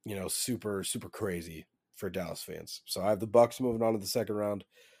 super, super crazy for Dallas fans. So I have the Bucs moving on to the second round.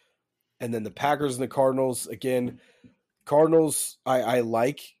 And then the Packers and the Cardinals. Again, Cardinals, I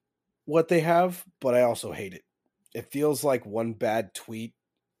like what they have, but I also hate it. It feels like one bad tweet,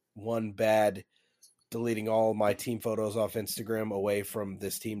 one bad deleting all my team photos off Instagram away from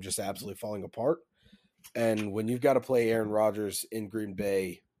this team just absolutely falling apart. And when you've got to play Aaron Rodgers in Green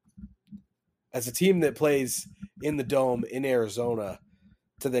Bay as a team that plays in the Dome in Arizona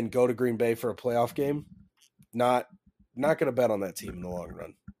to then go to Green Bay for a playoff game, not going to bet on that team in the long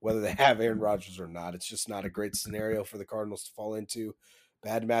run, whether they have Aaron Rodgers or not. It's just not a great scenario for the Cardinals to fall into.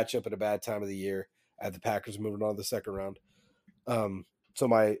 Bad matchup at a bad time of the year. I have the Packers moving on to the second round.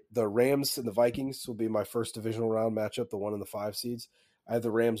 So the Rams and the Vikings will be my first divisional round matchup, the 1 and the 5 seeds. I have the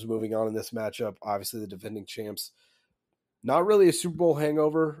Rams moving on in this matchup. Obviously, the defending champs. Not really a Super Bowl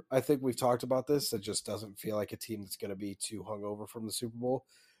hangover. I think we've talked about this. It just doesn't feel like a team that's going to be too hungover from the Super Bowl.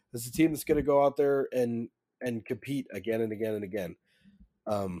 It's a team that's going to go out there and compete again and again and again.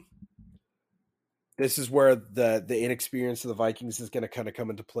 This is where the inexperience of the Vikings is going to kind of come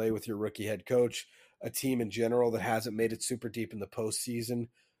into play with your rookie head coach, a team in general that hasn't made it super deep in the postseason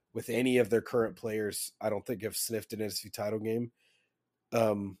with any of their current players. I don't think have sniffed an NFC title game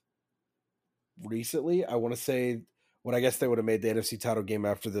recently. I want to say, I guess they would have made the NFC title game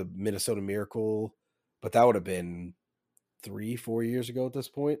after the Minnesota Miracle, but that would have been 3-4 years ago at this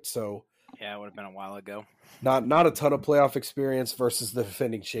point. So yeah, it would have been a while ago. Not a ton of playoff experience versus the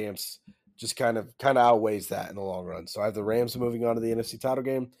defending champs. Just kind of outweighs that in the long run. So I have the Rams moving on to the NFC title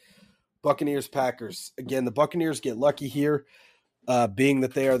game. Buccaneers, Packers. Again, the Buccaneers get lucky here, being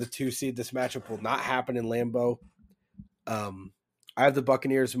that they are the 2 seed. This matchup will not happen in Lambeau. I have the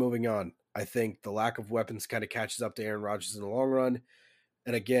Buccaneers moving on. I think the lack of weapons kind of catches up to Aaron Rodgers in the long run.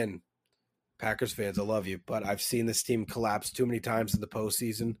 And again, Packers fans, I love you, but I've seen this team collapse too many times in the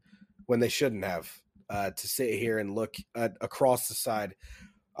postseason when they shouldn't have. To sit here and look across the side,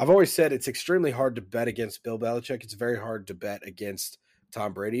 I've always said it's extremely hard to bet against Bill Belichick. It's very hard to bet against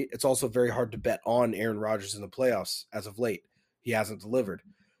Tom Brady. It's also very hard to bet on Aaron Rodgers in the playoffs as of late. He hasn't delivered.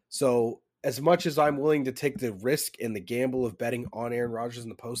 So as much as I'm willing to take the risk and the gamble of betting on Aaron Rodgers in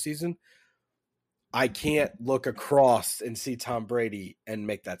the postseason, I can't look across and see Tom Brady and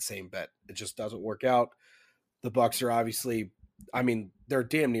make that same bet. It just doesn't work out. The Bucs are obviously, I mean, they're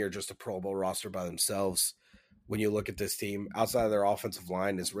damn near just a Pro Bowl roster by themselves. When you look at this team, outside of their offensive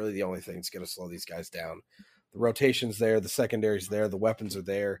line is really the only thing that's going to slow these guys down. The rotation's there, the secondary's there, the weapons are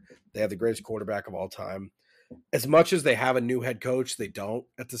there. They have the greatest quarterback of all time. As much as they have a new head coach, they don't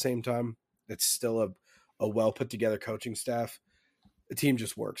at the same time. It's still a well put together coaching staff. The team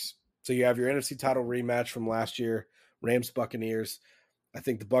just works. So you have your NFC title rematch from last year, Rams Buccaneers. I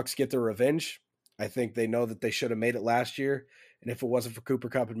think the Bucs get their revenge. I think they know that they should have made it last year. And if it wasn't for Cooper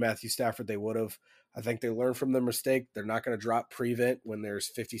Kupp and Matthew Stafford, they would have. I think they learned from their mistake. They're not going to drop prevent when there's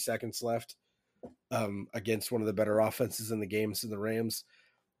 50 seconds left against one of the better offenses in the games in the Rams.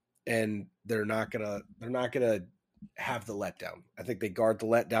 And they're not gonna have the letdown. I think they guard the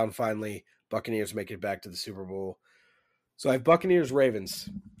letdown finally. Buccaneers make it back to the Super Bowl. So I have Buccaneers Ravens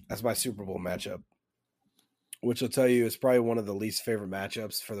as my Super Bowl matchup, which I'll tell you is probably one of the least favorite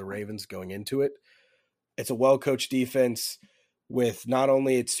matchups for the Ravens going into it. It's a well-coached defense with not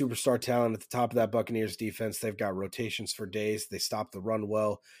only its superstar talent at the top of that Buccaneers defense, they've got rotations for days. They stop the run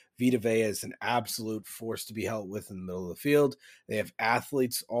well. Vita Vea is an absolute force to be held with in the middle of the field. They have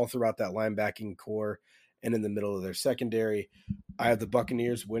athletes all throughout that linebacking core and in the middle of their secondary. I have the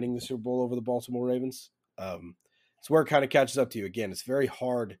Buccaneers winning the Super Bowl over the Baltimore Ravens. It's where it kind of catches up to you. Again, it's very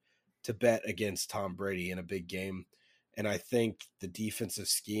hard to bet against Tom Brady in a big game. And I think the defensive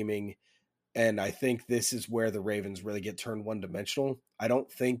scheming, and I think this is where the Ravens really get turned one-dimensional. I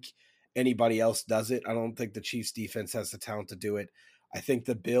don't think anybody else does it. I don't think the Chiefs defense has the talent to do it. I think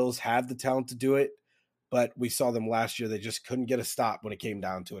the Bills have the talent to do it, but we saw them last year. They just couldn't get a stop when it came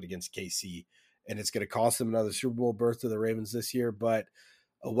down to it against KC. And it's going to cost them another Super Bowl berth to the Ravens this year, but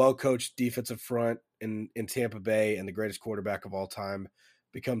a well-coached defensive front in Tampa Bay and the greatest quarterback of all time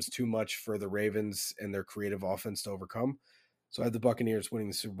becomes too much for the Ravens and their creative offense to overcome. So I have the Buccaneers winning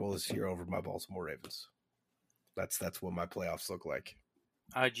the Super Bowl this year over my Baltimore Ravens. That's what my playoffs look like.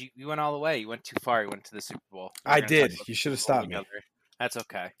 You went all the way. You went too far. You went to the Super Bowl. I did. You should have stopped me. That's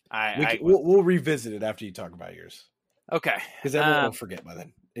okay. We'll revisit it after you talk about yours. Okay. Because everyone will forget by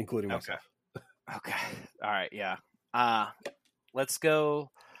then, including myself. Okay. All right. Yeah. Let's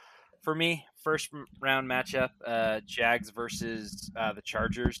go. For me, first round matchup, Jags versus the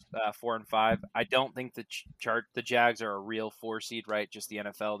Chargers, 4-5. I don't think the Jags are a real 4 seed, right? Just the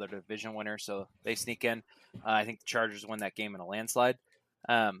NFL, they're the division winner, so they sneak in. I think the Chargers win that game in a landslide.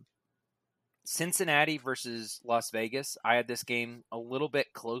 Cincinnati versus Las Vegas. I had this game a little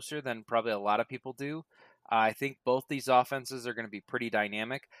bit closer than probably a lot of people do. I think both these offenses are going to be pretty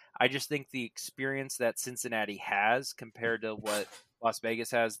dynamic. I just think the experience that Cincinnati has compared to what Las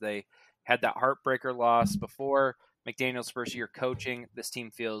Vegas has, they had that heartbreaker loss before McDaniel's first year coaching. This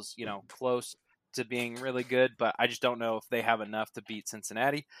team feels, close to being really good, but I just don't know if they have enough to beat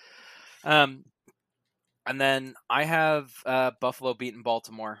Cincinnati. And then I have Buffalo beating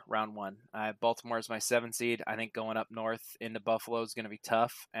Baltimore round 1. Baltimore is my 7 seed. I think going up north into Buffalo is going to be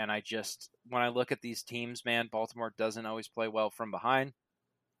tough. And when I look at these teams, man, Baltimore doesn't always play well from behind.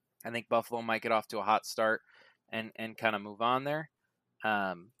 I think Buffalo might get off to a hot start and kind of move on there.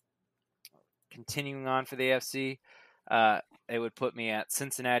 Continuing on for the AFC, it would put me at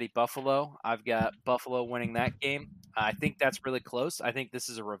Cincinnati-Buffalo. I've got Buffalo winning that game. I think that's really close. I think this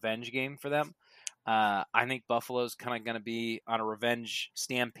is a revenge game for them. I think Buffalo's kind of going to be on a revenge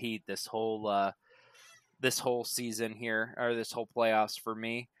stampede this whole season here, or this whole playoffs for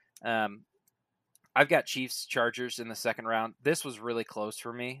me. I've got Chiefs-Chargers in the second round. This was really close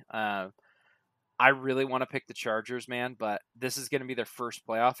for me. I really want to pick the Chargers, man, but this is going to be their first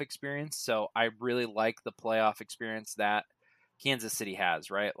playoff experience, so I really like the playoff experience that Kansas City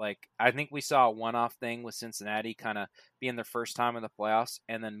has, right? Like, I think we saw a one-off thing with Cincinnati kind of being their first time in the playoffs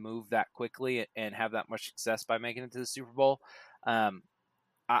and then move that quickly and have that much success by making it to the Super Bowl.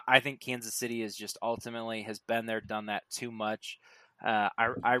 I think Kansas City is just ultimately has been there, done that too much.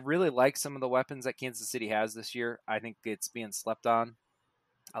 I really like some of the weapons that Kansas City has this year. I think it's being slept on.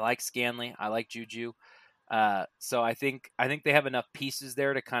 I like Scanley. I like Juju. So I think they have enough pieces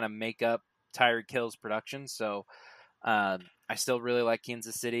there to kind of make up Tyreek Hill's production. So I still really like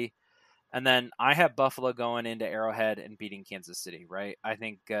Kansas City. And then I have Buffalo going into Arrowhead and beating Kansas City, right? I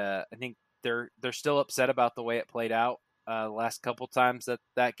think they're still upset about the way it played out. Last couple times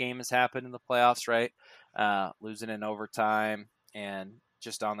that game has happened in the playoffs, right? Losing in overtime and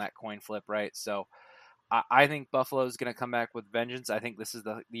just on that coin flip, right? So I think Buffalo is going to come back with vengeance. I think this is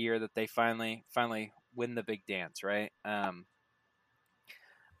the year that they finally win the big dance, right? The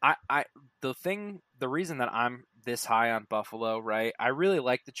reason that I'm this high on Buffalo, right? I really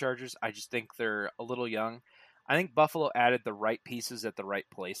like the Chargers. I just think they're a little young. I think Buffalo added the right pieces at the right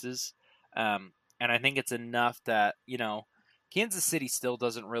places. And I think it's enough that, Kansas City still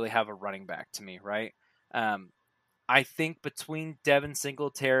doesn't really have a running back to me, right? I think between Devin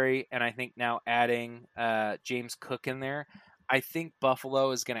Singletary and I think now adding James Cook in there, I think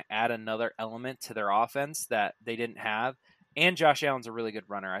Buffalo is going to add another element to their offense that they didn't have. And Josh Allen's a really good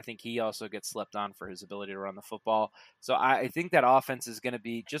runner. I think he also gets slept on for his ability to run the football. So I think that offense is going to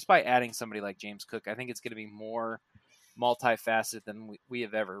be, just by adding somebody like James Cook, I think it's going to be more multifaceted than we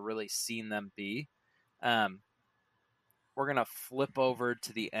have ever really seen them be. We're going to flip over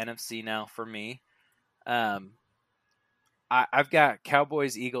to the NFC now for me. I've got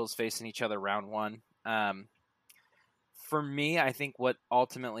Cowboys, Eagles facing each other round one. For me, I think what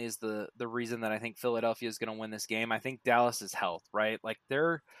ultimately is the reason that I think Philadelphia is going to win this game, I think Dallas's health, right? Like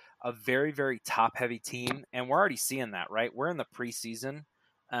they're a very, very top heavy team, and we're already seeing that, right? We're in the preseason,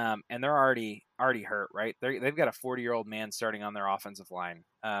 and they're already hurt, right? They've got a 40-year-old man starting on their offensive line.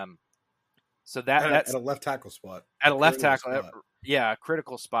 So that's at a left tackle spot. At a left tackle, yeah, a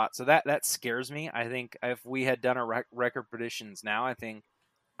critical spot. So that scares me. I think if we had done our record predictions now, I think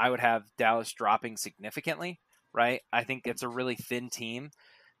I would have Dallas dropping significantly, right? I think it's a really thin team.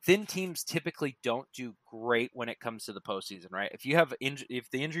 Thin teams typically don't do great when it comes to the postseason, right? If you have if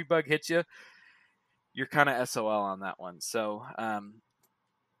the injury bug hits you, you're kind of SOL on that one. So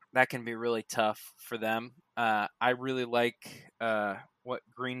that can be really tough for them. I really like what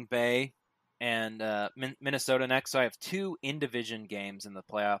Green Bay and Minnesota next. So I have two in-division games in the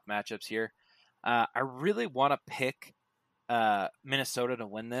playoff matchups here. I really want to pick Minnesota to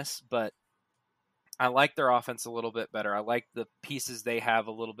win this, but I like their offense a little bit better. I like the pieces they have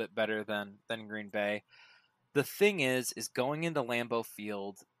a little bit better than Green Bay. The thing is going into Lambeau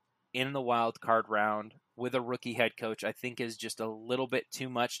Field in the wild card round with a rookie head coach, I think is just a little bit too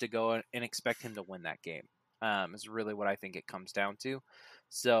much to go and expect him to win that game. Is really what I think it comes down to.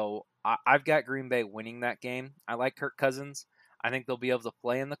 So I've got Green Bay winning that game. I like Kirk Cousins. I think they'll be able to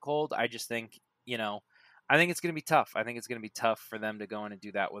play in the cold. I just think, I think it's going to be tough. I think it's going to be tough for them to go in and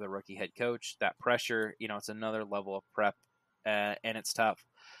do that with a rookie head coach. That pressure, it's another level of prep, and it's tough.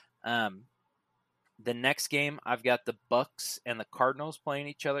 The next game, I've got the Bucks and the Cardinals playing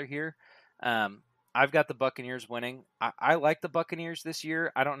each other here. I've got the Buccaneers winning. I like the Buccaneers this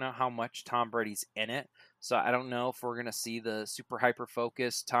year. I don't know how much Tom Brady's in it, so I don't know if we're going to see the super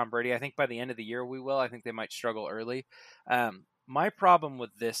hyper-focused Tom Brady. I think by the end of the year we will. I think they might struggle early. My problem with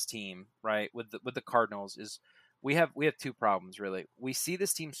this team, right, with the Cardinals is we have two problems really. We see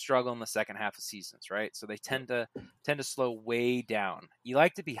this team struggle in the second half of seasons, right? So they tend to slow way down. You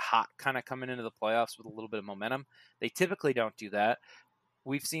like to be hot kind of coming into the playoffs with a little bit of momentum. They typically don't do that.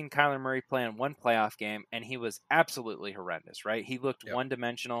 We've seen Kyler Murray play in one playoff game, and he was absolutely horrendous, right? He looked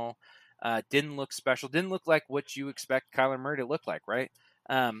one-dimensional, didn't look special, didn't look like what you expect Kyler Murray to look like, right?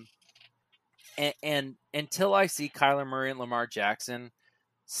 And until I see Kyler Murray and Lamar Jackson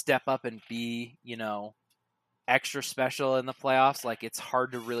step up and be, extra special in the playoffs, like it's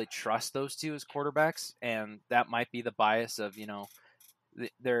hard to really trust those two as quarterbacks, and that might be the bias of,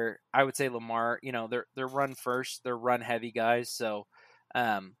 I would say Lamar, they're run first, they're run heavy guys, so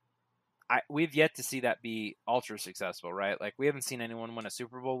we've yet to see that be ultra successful, right? Like we haven't seen anyone win a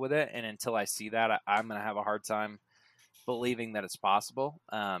Super Bowl with it, and until I see that, I'm going to have a hard time believing that it's possible.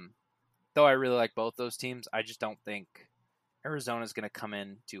 Though I really like both those teams, I just don't think Arizona's going to come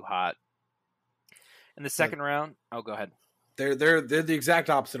in too hot. In the second round, go ahead. They're the exact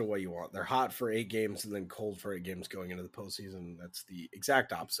opposite of what you want. They're hot for 8 games and then cold for 8 games going into the postseason. That's the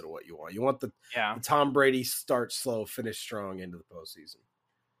exact opposite of what you want. You want the Tom Brady start slow, finish strong into the postseason.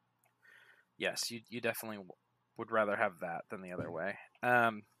 Yes, you definitely would rather have that than the other way.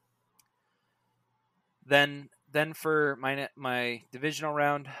 Then for my divisional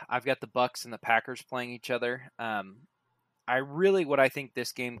round, I've got the Bucks and the Packers playing each other. What I think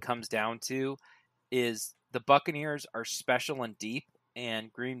this game comes down to is the Buccaneers are special and deep,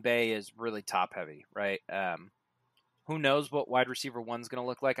 and Green Bay is really top heavy, right? Who knows what wide receiver one's going to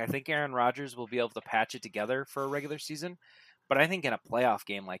look like? I think Aaron Rodgers will be able to patch it together for a regular season, but I think in a playoff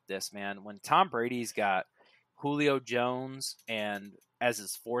game like this, man, when Tom Brady's got Julio Jones and as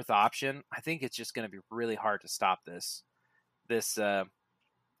his fourth option, I think it's just going to be really hard to stop this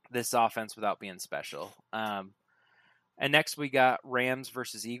this offense without being special. And next we got Rams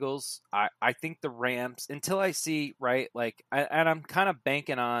versus Eagles. I think the Rams, until I see, right, like, and I'm kind of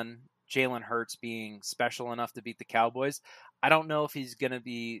banking on Jalen Hurts being special enough to beat the Cowboys. I don't know if he's going to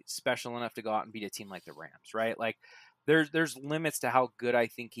be special enough to go out and beat a team like the Rams, right? Like, there's limits to how good I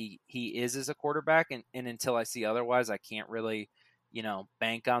think he is as a quarterback, and until I see otherwise, I can't really,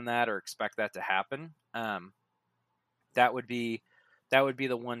 bank on that or expect that to happen. That would be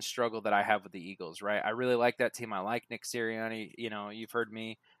the one struggle that I have with the Eagles, right? I really like that team. I like Nick Sirianni. You've heard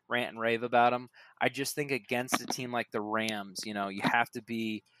me rant and rave about him. I just think against a team like the Rams, you have to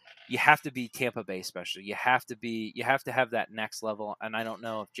be Tampa Bay special. You have to have that next level. And I don't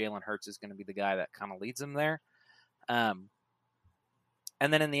know if Jalen Hurts is going to be the guy that kind of leads them there. And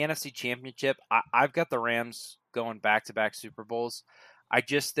then in the NFC Championship, I've got the Rams going back-to-back Super Bowls. I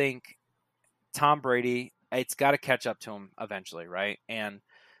just think Tom Brady, it's got to catch up to him eventually, right? And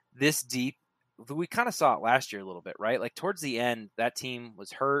this deep, we kind of saw it last year a little bit, right? Like towards the end, that team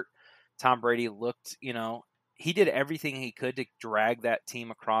was hurt. Tom Brady looked, he did everything he could to drag that team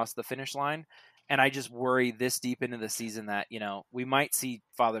across the finish line. And I just worry this deep into the season that, we might see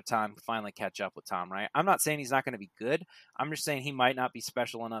Father Time finally catch up with Tom, right? I'm not saying he's not going to be good. I'm just saying he might not be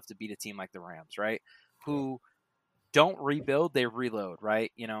special enough to beat a team like the Rams, right? Who don't rebuild, they reload, right?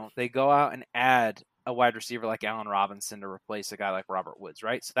 They go out and add a wide receiver like Allen Robinson to replace a guy like Robert Woods,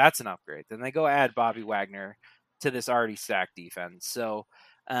 right? So that's an upgrade. Then they go add Bobby Wagner to this already stacked defense. So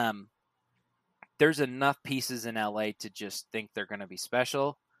there's enough pieces in LA to just think they're going to be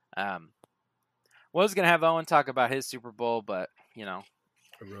special. Was going to have Owen talk about his Super Bowl, but he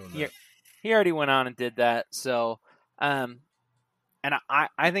already went on and did that. So, and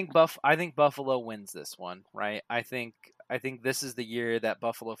I think Buffalo wins this one, right? I think this is the year that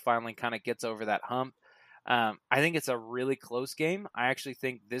Buffalo finally kind of gets over that hump. I think it's a really close game. I actually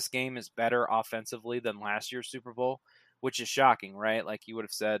think this game is better offensively than last year's Super Bowl, which is shocking, right? Like you would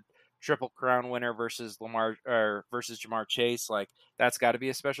have said, Triple Crown winner versus Jamar Chase, like that's got to be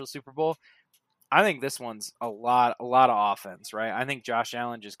a special Super Bowl. I think this one's a lot of offense, right? I think Josh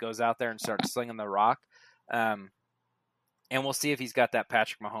Allen just goes out there and starts slinging the rock. And we'll see if he's got that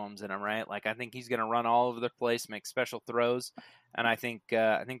Patrick Mahomes in him, right? Like I think he's going to run all over the place, make special throws, and I think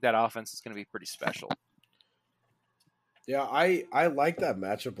that offense is going to be pretty special. Yeah, I like that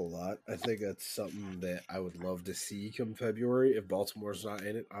matchup a lot. I think that's something that I would love to see come February if Baltimore's not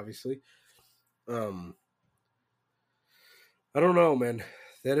in it, obviously. I don't know, man.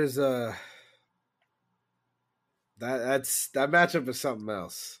 That is that matchup is something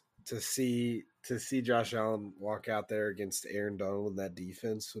else. To see Josh Allen walk out there against Aaron Donald and that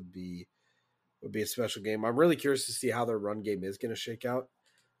defense would be a special game. I'm really curious to see how their run game is going to shake out.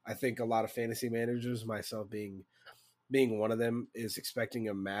 I think a lot of fantasy managers, myself being one of them, is expecting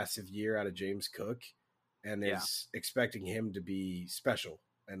a massive year out of James Cook and is expecting him to be special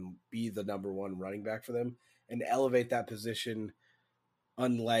and be the number one running back for them and elevate that position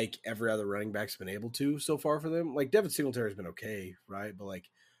unlike every other running back's been able to so far for them. Like Devin Singletary's been okay, right? But like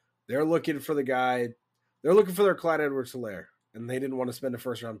they're looking for the guy. They're looking for their Clyde Edwards-Helaire, and they didn't want to spend a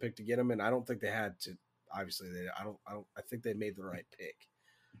first-round pick to get him. And I don't think they had to. Obviously, I think they made the right pick.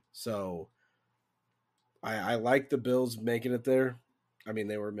 So I like the Bills making it there. I mean,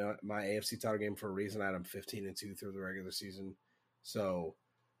 they were my AFC title game for a reason. I had them 15-2 through the regular season. So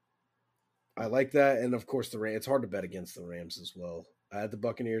I like that. And of course, the Rams. It's hard to bet against the Rams as well. I had the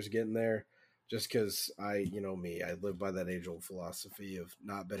Buccaneers getting there just because I live by that age-old philosophy of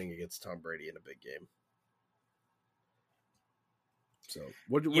not betting against Tom Brady in a big game. So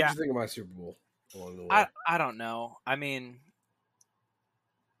what do you think of my Super Bowl along the way? I don't know. I mean,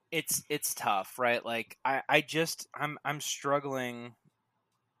 it's tough, right? Like I'm struggling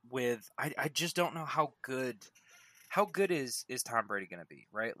with I just don't know how good is Tom Brady going to be,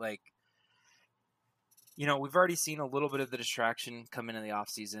 right? Like, we've already seen a little bit of the distraction come into the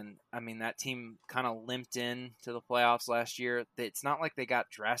offseason. I mean, that team kind of limped in to the playoffs last year. It's not like they got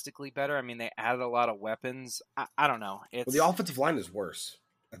drastically better. I mean, they added a lot of weapons. I don't know. The offensive line is worse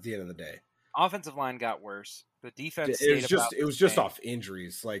at the end of the day. Offensive line got worse. The defense it was just off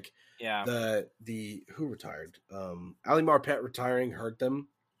injuries. Like the who retired? Ali Marpet retiring hurt them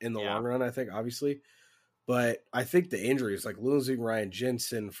in the long run, I think, obviously. But I think the injuries, like losing Ryan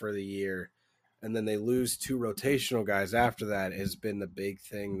Jensen for the year, and then they lose two rotational guys after that, has been the big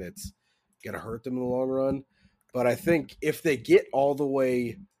thing that's going to hurt them in the long run. But I think if they get all the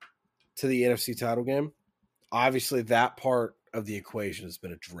way to the NFC title game, obviously that part of the equation has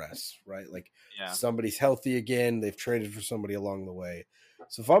been addressed, right? Like somebody's healthy again. They've traded for somebody along the way.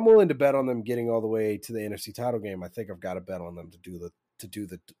 So if I'm willing to bet on them getting all the way to the NFC title game, I think I've got to bet on them to do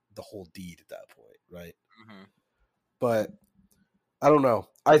the whole deed at that point, right? Mm-hmm. But I don't know.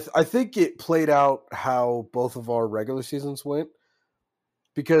 I think it played out how both of our regular seasons went,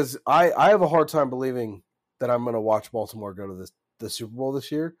 because I have a hard time believing that I'm going to watch Baltimore go to the Super Bowl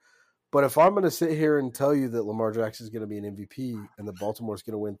this year. But if I'm going to sit here and tell you that Lamar Jackson is going to be an MVP and that Baltimore is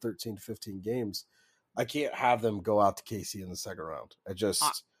going to win 13 to 15 games, I can't have them go out to KC in the second round.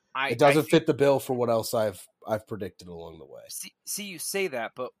 It doesn't fit the bill for what else I've predicted along the way. See, you say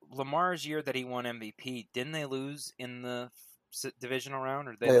that, but Lamar's year that he won MVP, didn't they lose in the divisional round?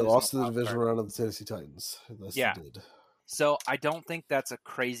 Or they lost the divisional round of the Tennessee Titans. Yes, yeah. They did. So I don't think that's a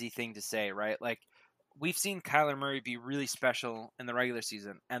crazy thing to say, right? Like, we've seen Kyler Murray be really special in the regular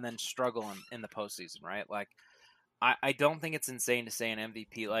season and then struggle in the postseason, right? Like, I don't think it's insane to say an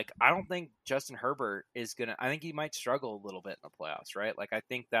MVP. Like, I don't think Justin Herbert is going to – I think he might struggle a little bit in the playoffs, right? Like, I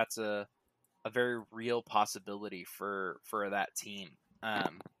think that's a very real possibility for that team.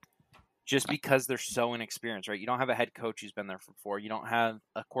 Just because they're so inexperienced, right? You don't have a head coach who's been there before. You don't have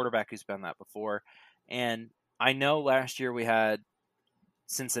a quarterback who's been that before. And I know last year we had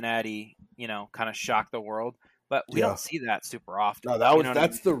Cincinnati, kind of shock the world, but we don't see that super often. No,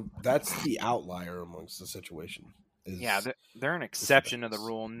 that's the outlier amongst the situation. They're an exception to the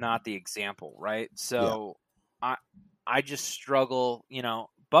rule, not the example, right? So I just struggle.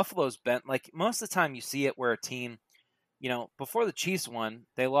 Buffalo's been like, most of the time you see it where a team, before the Chiefs won,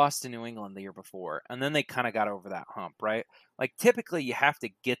 they lost to New England the year before, and then they kind of got over that hump, right? Like, typically you have to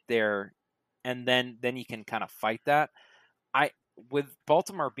get there, and then you can kind of fight that. With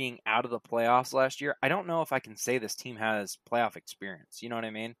Baltimore being out of the playoffs last year, I don't know if I can say this team has playoff experience. You know what I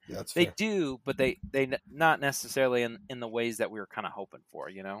mean? Yeah, that's they fair. do, but they not necessarily in the ways that we were kind of hoping for.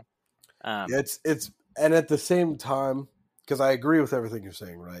 It's and at the same time, because I agree with everything you're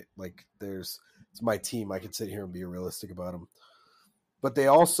saying, right? Like, it's my team. I can sit here and be realistic about them, but they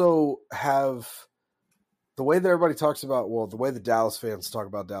also have the way that everybody talks about. Well, the way the Dallas fans talk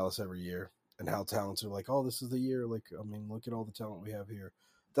about Dallas every year. And how talented, like, oh, this is the year. Like, I mean, look at all the talent we have here.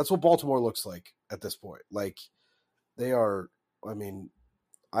 That's what Baltimore looks like at this point. Like, they are, I mean,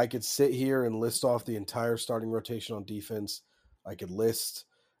 I could sit here and list off the entire starting rotation on defense. I could list,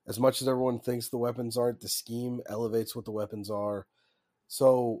 as much as everyone thinks the weapons aren't, the scheme elevates what the weapons are.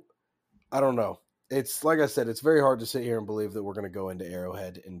 So, I don't know. It's, like I said, it's very hard to sit here and believe that we're going to go into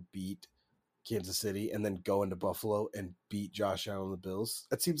Arrowhead and beat Kansas City and then go into Buffalo and beat Josh Allen and the Bills.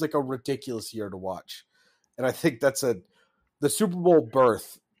 That seems like a ridiculous year to watch. And I think that's the Super Bowl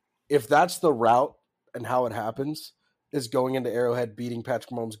berth. If that's the route and how it happens, is going into Arrowhead, beating Patrick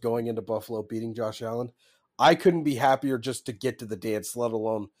Mahomes, going into Buffalo, beating Josh Allen, I couldn't be happier just to get to the dance, let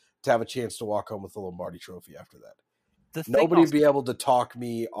alone to have a chance to walk home with the Lombardi Trophy after that. Nobody would be able to talk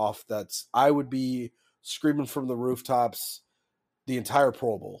me off that. I would be screaming from the rooftops the entire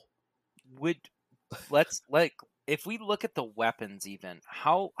Pro Bowl. If we look at the weapons, even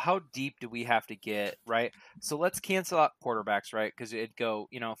how deep do we have to get, right? So let's cancel out quarterbacks, right? Because it'd go,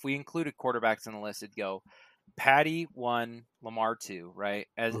 if we included quarterbacks in the list, it'd go Patty 1, Lamar 2, right?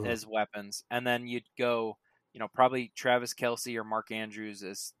 As weapons, and then you'd go, probably Travis Kelce or Mark Andrews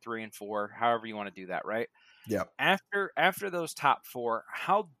as 3 and 4, however you want to do that, right? Yeah. After those top 4,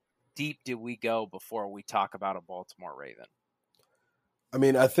 how deep do we go before we talk about a Baltimore Raven? I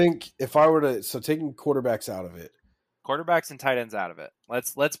mean, I think if I were to, taking quarterbacks out of it, quarterbacks and tight ends out of it.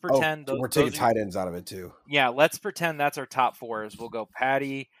 Let's pretend we're taking tight ends out of it too. Yeah, let's pretend that's our top 4. We'll go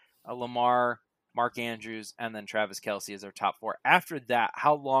Patty, Lamar, Mark Andrews, and then Travis Kelce as our top 4. After that,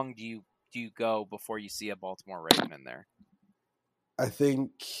 how long do you go before you see a Baltimore Raven in there? I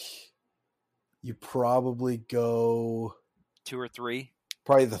think you probably go 2 or 3.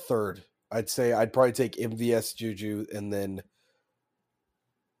 Probably the third. I'd say I'd probably take MVS, Juju, and then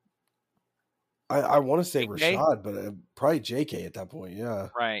I want to say JK? Rashad, but probably JK at that point. Yeah.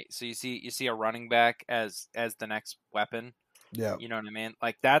 Right. So you see a running back as the next weapon. Yeah. You know what I mean?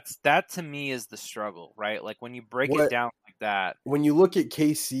 Like, that to me is the struggle, right? Like, when you break it down like that. When you look at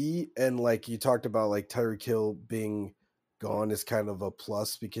KC and like you talked about, like Tyreek Hill being gone is kind of a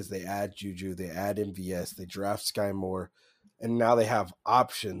plus because they add Juju, they add MVS, they draft Sky Moore, and now they have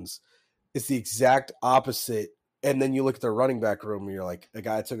options. It's the exact opposite. And then you look at their running back room and you're like, a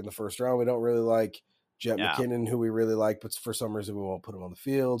guy I took in the first round we don't really like, Jet McKinnon, who we really like, but for some reason we won't put him on the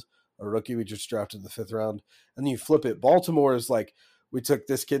field. A rookie we just drafted in the 5th round. And then you flip it. Baltimore is like, we took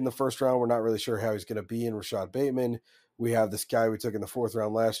this kid in the 1st round. We're not really sure how he's going to be in Rashad Bateman. We have this guy we took in the 4th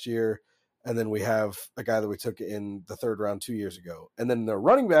round last year. And then we have a guy that we took in the 3rd round 2 years ago. And then the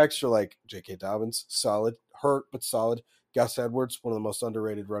running backs are like J.K. Dobbins, solid, hurt, but solid. Gus Edwards, one of the most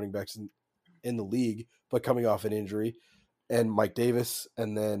underrated running backs in the league, but coming off an injury. and Mike Davis,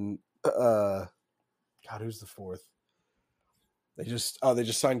 and then God, who's the fourth? They just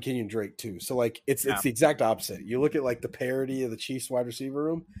signed Kenyon Drake too. So like it's the exact opposite. You look at like the parity of the Chiefs wide receiver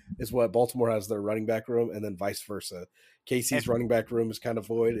room is what Baltimore has their running back room, and then vice versa. KC's running back room is kind of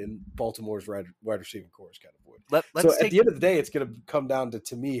void, and Baltimore's wide receiving core is kind of void. So at the end of the day, it's going to come down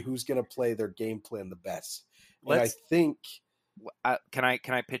to me who's going to play their game plan the best. And I think. Can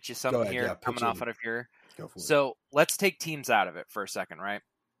I pitch you something here? Yeah, coming off out of here. Go for it. So let's take teams out of it for a second, right?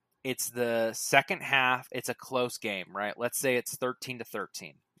 It's the second half. It's a close game, right? Let's say it's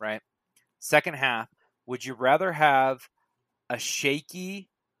 13-13, right? Second half. Would you rather have a shaky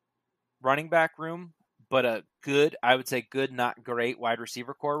running back room, but a good, I would say good, not great wide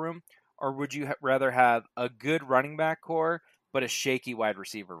receiver core room? Or would you rather have a good running back core, but a shaky wide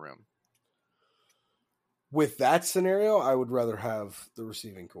receiver room? With that scenario, I would rather have the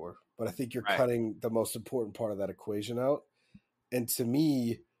receiving core, but I think you're cutting the most important part of that equation out. And to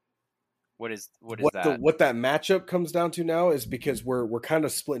me, what that matchup comes down to now is because we're kind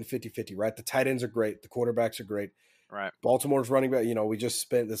of splitting 50-50, right? The tight ends are great. The quarterbacks are great. Right. Baltimore's running back, we just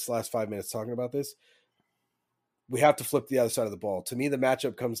spent this last 5 minutes talking about this. We have to flip the other side of the ball. To me, the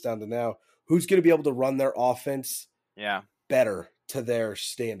matchup comes down to now who's going to be able to run their offense better to their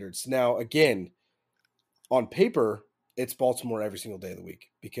standards. Now, again, on paper, it's Baltimore every single day of the week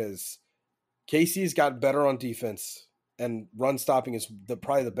because KC's got better on defense and run stopping is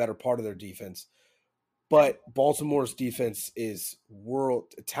probably the better part of their defense. But Baltimore's defense is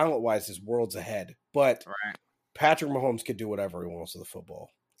talent-wise is worlds ahead. But Patrick Mahomes could do whatever he wants with the football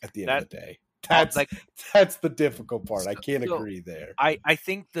at the end of the day. That's the difficult part. I can't agree there. I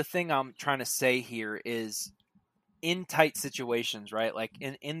think the thing I'm trying to say here is in tight situations, right? Like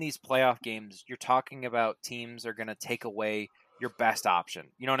in these playoff games, you're talking about teams are going to take away your best option.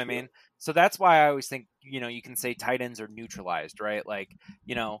 You know what I mean? So that's why I always think, you can say tight ends are neutralized, right? Like,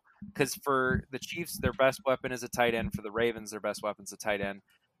 because for the Chiefs, their best weapon is a tight end. For the Ravens, their best weapon is a tight end.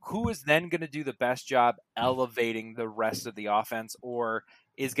 Who is then going to do the best job elevating the rest of the offense, or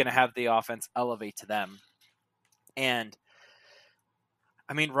is going to have the offense elevate to them? And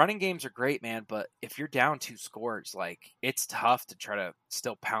I mean, running games are great, man, but if you're down 2 scores, like it's tough to try to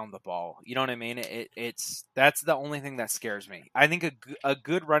still pound the ball. You know what I mean? That's the only thing that scares me. I think a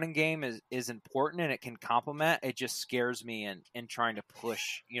good running game is important and it can complement. It just scares me in trying to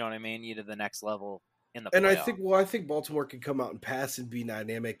push, you know what I mean, you to the next level in the playoff. And I think Baltimore can come out and pass and be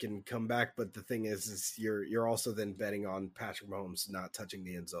dynamic and come back, but the thing is you're also then betting on Patrick Mahomes not touching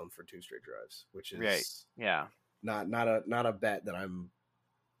the end zone for 2 straight drives, which is not a bet that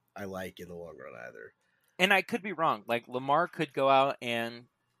I like in the long run either. And I could be wrong. Like Lamar could go out and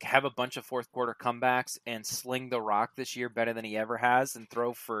have a bunch of fourth quarter comebacks and sling the rock this year better than he ever has and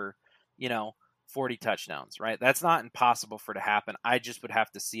throw for, 40 touchdowns, right? That's not impossible for it to happen. I just would have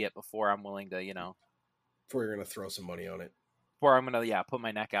to see it before I'm willing to, before you're going to throw some money on it. Before I'm going to, put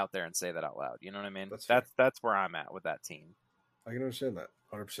my neck out there and say that out loud. You know what I mean? That's where I'm at with that team. I can understand that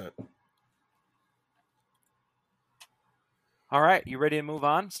 100%. All right, you ready to move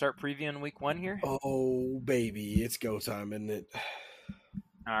on? Start previewing week 1 here? Oh, baby, it's go time, isn't it?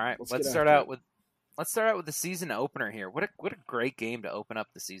 All right, let's start out with the season opener here. What a great game to open up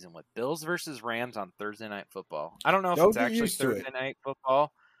the season with. Bills versus Rams on Thursday Night Football. I don't know if it's actually Thursday Night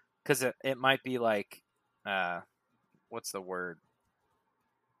Football because it might be like what's the word?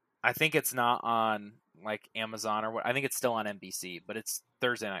 I think it's not on like Amazon or what. I think it's still on NBC, but it's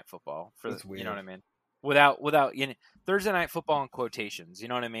Thursday Night Football for you know what I mean. Without Thursday Night Football in quotations, you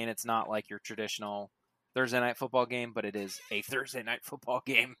know what I mean? It's not like your traditional Thursday Night Football game, but it is a Thursday Night Football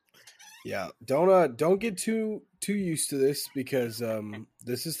game. Yeah, don't get too used to this because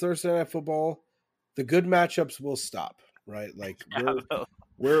this is Thursday Night Football. The good matchups will stop, right? Like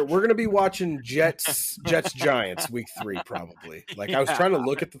we're gonna be watching Jets Giants week 3 probably. Like I was trying to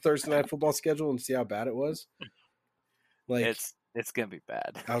look at the Thursday Night Football schedule and see how bad it was. Like it's gonna be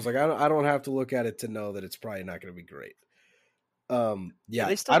bad. I was like, I don't have to look at it to know that it's probably not gonna be great. Do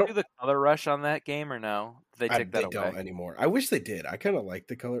they still do the color rush on that game or no? They don't anymore. I wish they did. I kind of like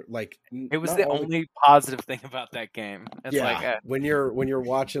the color. Like it was the only positive thing about that game. It's when you're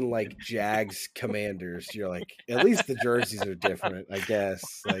watching like Jags Commanders, you're like, at least the jerseys are different. I guess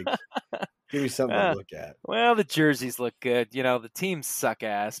like give me something to look at. Well, the jerseys look good. The teams suck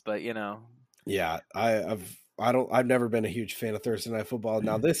ass, but Yeah, I've never been a huge fan of Thursday Night Football.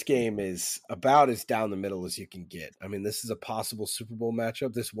 Now this game is about as down the middle as you can get. I mean, this is a possible Super Bowl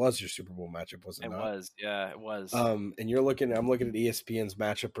matchup. This was your Super Bowl matchup, wasn't it? It was, yeah, it was. And I'm looking at ESPN's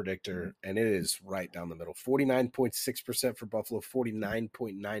matchup predictor, and it is right down the middle. 49.6% for Buffalo,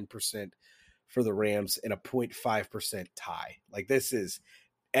 49.9% for the Rams and a 0.5% tie. Like, this is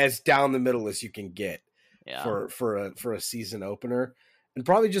as down the middle as you can get for a season opener. And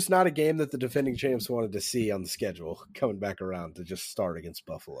probably just not a game that the defending champs wanted to see on the schedule coming back around to just start against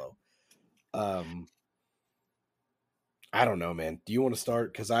Buffalo. I don't know, man. Do you want to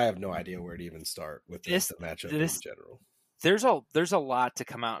start? Because I have no idea where to even start with the matchup in general. There's a lot to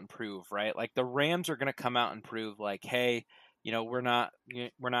come out and prove, right? Like, the Rams are going to come out and prove, like, hey, we're not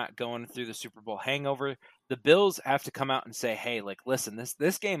going through the Super Bowl hangover. The Bills have to come out and say, hey, like, listen,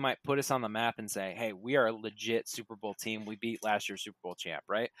 this game might put us on the map and say, hey, we are a legit Super Bowl team. We beat last year's Super Bowl champ,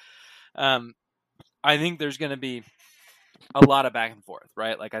 right? I think there's going to be a lot of back and forth,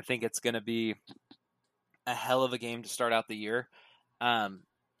 right? Like, I think it's going to be a hell of a game to start out the year.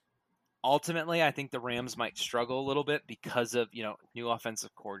 Ultimately, I think the Rams might struggle a little bit because of, new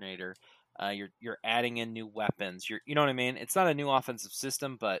offensive coordinator. You're adding in new weapons. You know what I mean? It's not a new offensive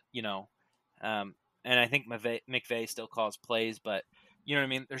system, but and I think McVay still calls plays, but you know what I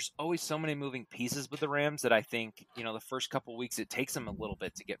mean? There's always so many moving pieces with the Rams that I think, the first couple weeks it takes them a little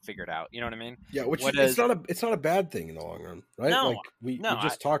bit to get figured out. You know what I mean? Yeah, it's not a bad thing in the long run, right? No, like we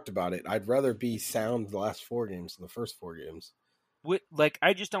just talked about it. I'd rather be sound the last 4 games than the first 4 games.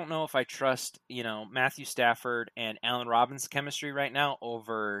 I just don't know if I trust, Matthew Stafford and Allen Robinson chemistry right now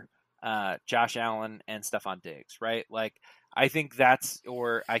over Josh Allen and Stephon Diggs, right? Like, I think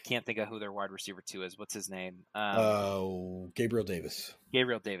or I can't think of who their wide receiver 2 is. What's his name? Gabriel Davis.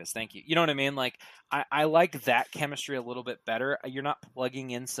 Gabriel Davis, thank you. You know what I mean? Like, I like that chemistry a little bit better. You're not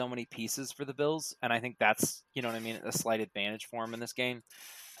plugging in so many pieces for the Bills, and I think that's, you know what I mean, a slight advantage for them in this game.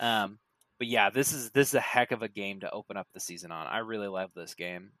 But yeah, this is a heck of a game to open up the season on. I really love this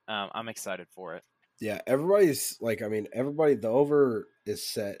game. I'm excited for it. Yeah, everybody's the over is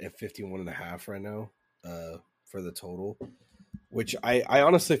set at 51.5 right now for the total, which I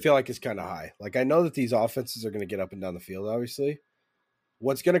honestly feel like is kind of high. Like, I know that these offenses are going to get up and down the field, obviously.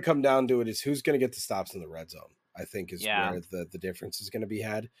 What's going to come down to it is who's going to get the stops in the red zone, I think, is where the difference is going to be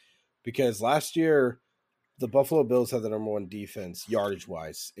had. Because last year, the Buffalo Bills had the number 1 defense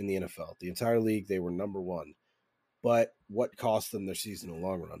yardage-wise in the NFL. The entire league, they were number 1. But what cost them their season in the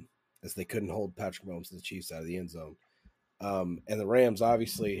long run? As they couldn't hold Patrick Mahomes and the Chiefs out of the end zone. And the Rams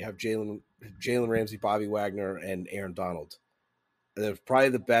obviously have Jalen Ramsey, Bobby Wagner, and Aaron Donald. They're probably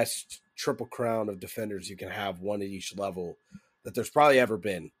the best triple crown of defenders you can have, one at each level, that there's probably ever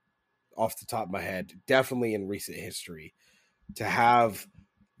been, off the top of my head, definitely in recent history. To have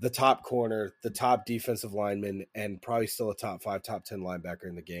the top corner, the top defensive lineman, and probably still a top 5, top 10 linebacker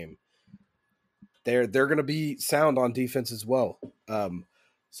in the game. They're going to be sound on defense as well.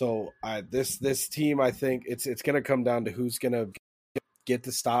 So this team, I think it's going to come down to who's going to get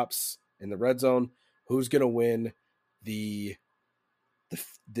the stops in the red zone, who's going to win the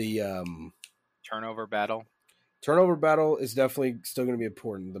turnover battle. Turnover battle is definitely still going to be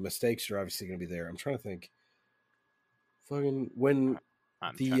important. The mistakes are obviously going to be there. I'm trying to think. Fucking when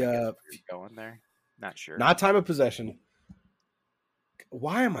I'm going there. Not sure. Not time of possession.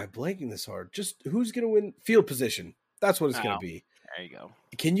 Why am I blanking this hard? Just who's going to win field position? That's what it's going to be. There you go.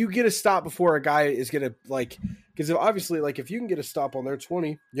 Can you get a stop before a guy is going to, because obviously, if you can get a stop on their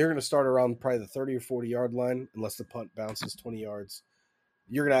 20, you're going to start around probably the 30 or 40 yard line, unless the punt bounces 20 yards.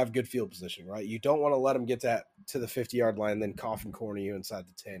 You're going to have good field position, right? You don't want to let them get to the 50 yard line and then coffin corner you inside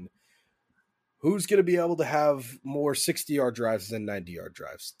the 10. Who's going to be able to have more 60-yard drives than 90-yard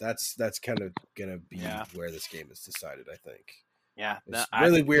drives? That's kind of going to be where this game is decided, I think. Yeah. It's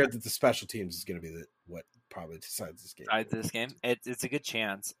really weird that the special teams is going to be what probably decides this game. It's a good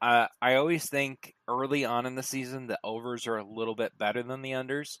chance. I always think early on in the season, the overs are a little bit better than the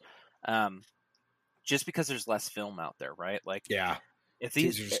unders, just because there's less film out there, right? Like, if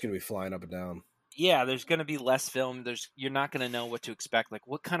these are just going to be flying up and down. Yeah, there's going to be less film. You're not going to know what to expect. Like,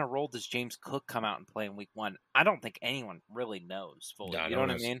 what kind of role does James Cook come out and play in week 1? I don't think anyone really knows fully. You know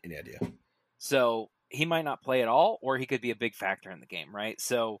what I mean? Any idea. So he might not play at all, or he could be a big factor in the game, right?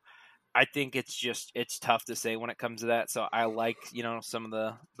 So I think it's tough to say when it comes to that. So I like, some of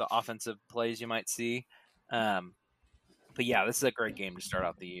the offensive plays you might see. But yeah, this is a great game to start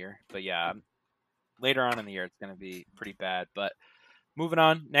out the year. But yeah, later on in the year, it's going to be pretty bad. But moving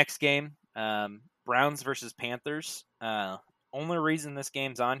on, next game. Browns versus Panthers. Only reason this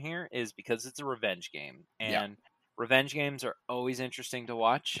game's on here is because it's a revenge game, and revenge games are always interesting to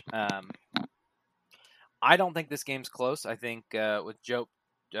watch. I don't think this game's close. I think with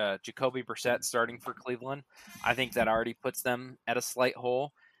Jacoby Brissett starting for Cleveland, I think that already puts them at a slight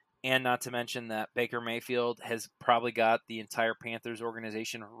hole. And not to mention that Baker Mayfield has probably got the entire Panthers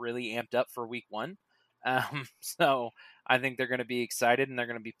organization really amped up for week 1. So I think they're going to be excited and they're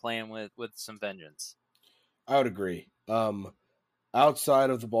going to be playing with some vengeance. I would agree. Outside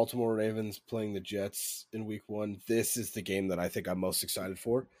of the Baltimore Ravens playing the Jets in week 1, this is the game that I think I'm most excited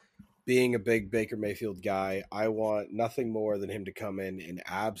for. Being a big Baker Mayfield guy, I want nothing more than him to come in and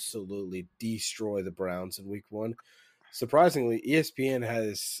absolutely destroy the Browns in week 1. Surprisingly, ESPN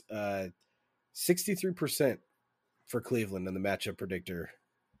has 63% for Cleveland in the matchup predictor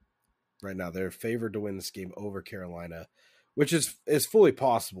right now. They're favored to win this game over Carolina, which is fully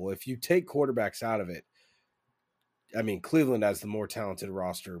possible. If you take quarterbacks out of it, I mean, Cleveland has the more talented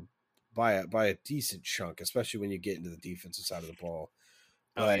roster by a decent chunk, especially when you get into the defensive side of the ball.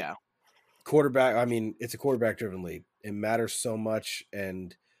 But quarterback, I mean, it's a quarterback-driven league. It matters so much,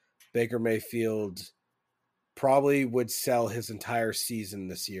 and Baker Mayfield probably would sell his entire season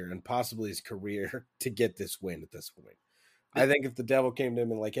this year and possibly his career to get this win at this point. I think if the devil came to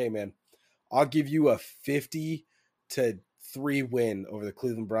him and like, hey, man, I'll give you a 50-3 win over the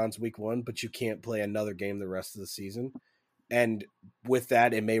Cleveland Browns week 1, but you can't play another game the rest of the season. And with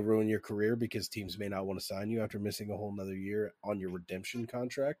that, it may ruin your career because teams may not want to sign you after missing a whole nother year on your redemption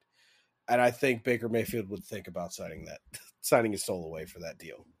contract. And I think Baker Mayfield would think about signing his soul away for that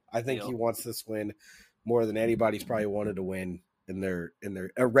deal. I think he wants this win more than anybody's probably wanted to win in their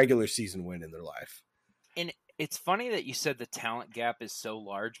a regular season win in their life. And it's funny that you said the talent gap is so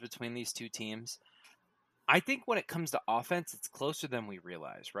large between these two teams. I think when it comes to offense, it's closer than we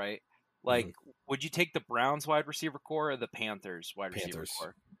realize, right? Like, would you take the Browns wide receiver core or the Panthers wide receiver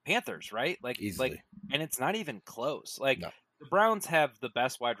core? Panthers, right? Easily. And it's not even close. The Browns have the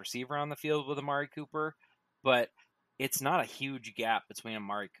best wide receiver on the field with Amari Cooper, but it's not a huge gap between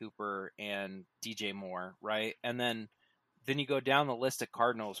Amari Cooper and DJ Moore, right? And then you go down the list of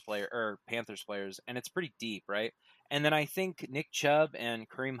Panthers players, and it's pretty deep, right? And then I think Nick Chubb and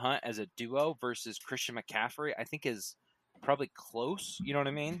Kareem Hunt as a duo versus Christian McCaffrey, I think is probably close. You know what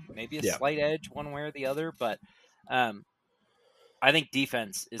I mean? Maybe a slight edge one way or the other, but I think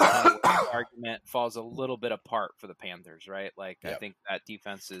defense is kind of where the argument falls a little bit apart for the Panthers, right? I think that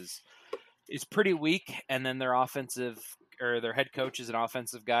defense is pretty weak, and then their head coach is an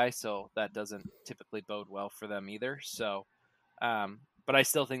offensive guy, so that doesn't typically bode well for them either. So, but I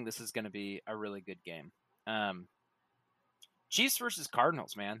still think this is going to be a really good game. Chiefs versus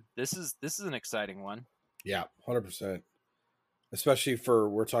Cardinals, man. This is an exciting one. Yeah, 100%. Especially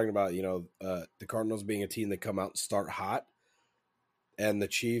we're talking about, the Cardinals being a team that come out and start hot, and the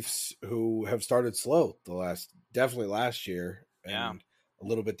Chiefs who have started slow definitely last year and a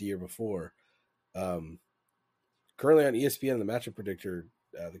little bit the year before. Currently on ESPN, the matchup predictor,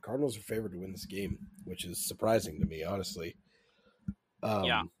 the Cardinals are favored to win this game, which is surprising to me, honestly.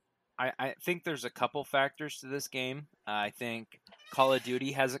 I think there's a couple factors to this game. I think Call of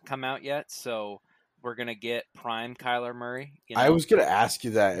Duty hasn't come out yet, so we're going to get prime Kyler Murray. I was going to ask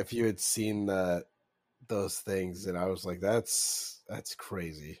you that if you had seen those things, and I was like, that's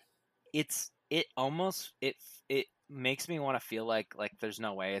crazy. It makes me want to feel like there's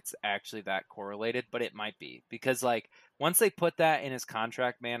no way it's actually that correlated, but it might be, because once they put that in his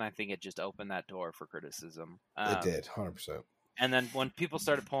contract, man, I think it just opened that door for criticism. It did, 100%. And then when people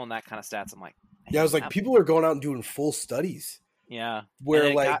started pulling that kind of stats, I'm like, I was like, people are going out and doing full studies. Yeah, where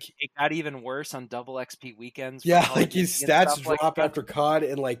it got even worse on double XP weekends. Yeah, his stats drop after COD,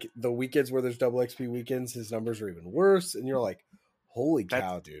 and the weekends where there's double XP weekends, his numbers are even worse. And you're like, holy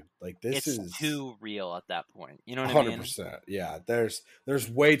cow, dude! This is too real at that point. You know what I mean? 100%. Yeah, there's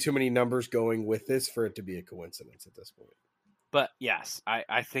way too many numbers going with this for it to be a coincidence at this point. But yes,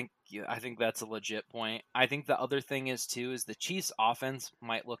 I think that's a legit point. I think the other thing is the Chiefs' offense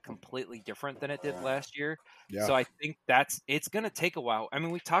might look completely different than it did last year. Yeah. So I think it's going to take a while. I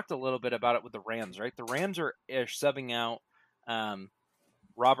mean, we talked a little bit about it with the Rams, right? The Rams are subbing out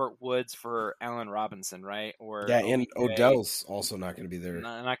Robert Woods for Allen Robinson, right? And Odell's also not going to be there.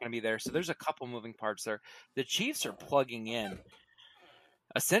 Not going to be there. So there's a couple moving parts there. The Chiefs are plugging in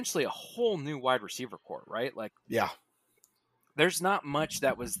essentially a whole new wide receiver core, right? There's not much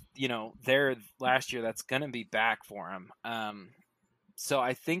that was, there last year that's going to be back for him. So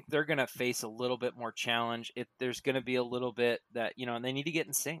I think they're going to face a little bit more challenge. There's going to be a little bit that, they need to get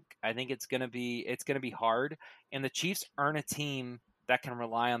in sync. I think it's going to be hard. And the Chiefs aren't a team that can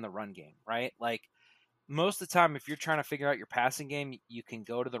rely on the run game, right? Most of the time, if you're trying to figure out your passing game, you can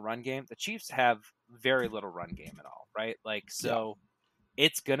go to the run game. The Chiefs have very little run game at all, right?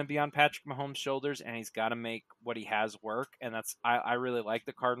 It's going to be on Patrick Mahomes' shoulders, and he's got to make what he has work. And I really like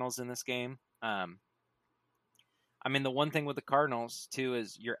the Cardinals in this game. I mean, the one thing with the Cardinals, too,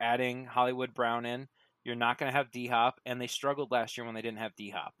 is you're adding Hollywood Brown in. You're not going to have D-Hop, and they struggled last year when they didn't have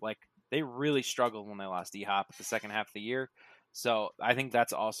D-Hop. they really struggled when they lost D-Hop the second half of the year. So I think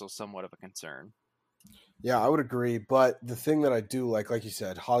that's also somewhat of a concern. Yeah, I would agree. But the thing that I do like you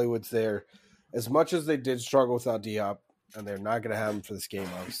said, Hollywood's there. As much as they did struggle without D-Hop, and they're not going to have him for this game,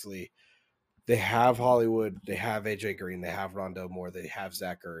 obviously, they have Hollywood, they have AJ Green, they have Rondale Moore, they have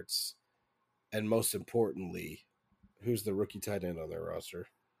Zach Ertz. And most importantly, who's the rookie tight end on their roster,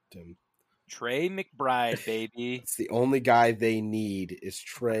 Tim? Trey McBride, baby. It's the only guy they need is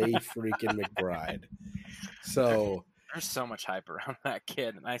Trey freaking McBride. So there's so much hype around that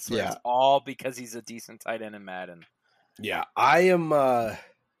kid, and I swear it's all because he's a decent tight end in Madden. Yeah,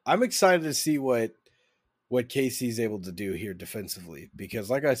 I'm excited to see what KC's able to do here defensively, because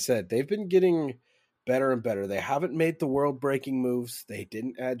like I said, they've been getting better and better. They haven't made the world-breaking moves. They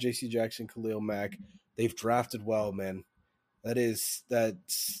didn't add J.C. Jackson, Khalil Mack. They've drafted well, man. That's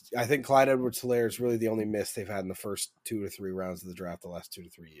I think Clyde Edwards-Helaire is really the only miss they've had in the first 2 to 3 rounds of the draft the last 2 to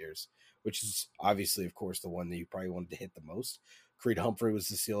 3 years, which is obviously, of course, the one that you probably wanted to hit the most. Creed Humphrey was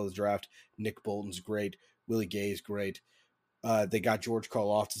the steal of the draft. Nick Bolton's great. Willie Gay's great. They got George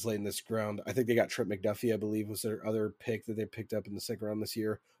Karlaftis late in this round. I think they got Trent McDuffie, I believe, was their other pick that they picked up in the second round this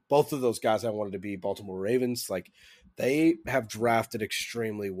year. Both of those guys I wanted to be Baltimore Ravens. Like, they have drafted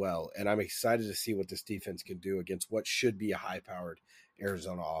extremely well, and I'm excited to see what this defense can do against what should be a high-powered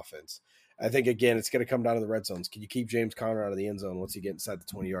Arizona offense. I think, again, it's going to come down to the red zones. Can you keep James Conner out of the end zone once you get inside the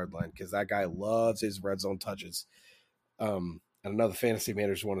 20-yard line? Because that guy loves his red zone touches. And another fantasy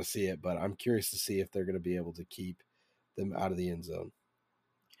managers want to see it, but I'm curious to see if they're going to be able to keep them out of the end zone.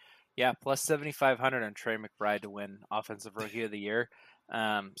 Yeah, plus 7,500 on Trey McBride to win Offensive Rookie of the Year.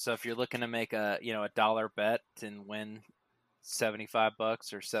 So if you're looking to make a $1 bet and win $75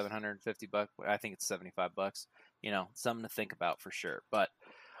 or $750, I think it's $75. Something to think about for sure. But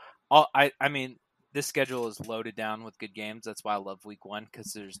I mean, this schedule is loaded down with good games. That's why I love Week 1,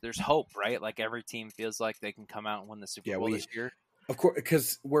 because there's hope, right? Like, every team feels like they can come out and win the Super Bowl this year. Of course,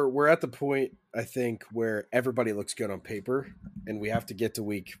 because we're at the point, I think, where everybody looks good on paper, and we have to get to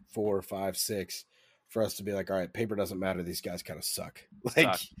week 4, 5, 6 for us to be like, all right, paper doesn't matter. These guys kind of suck.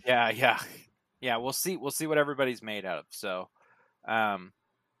 Yeah. We'll see what everybody's made out of. So,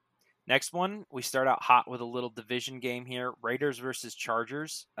 next one, we start out hot with a little division game here: Raiders versus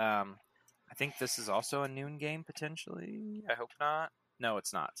Chargers. I think this is also a noon game potentially. I hope not. No,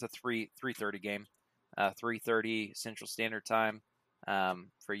 it's not. It's a 3:30 game. 3:30 Central Standard Time.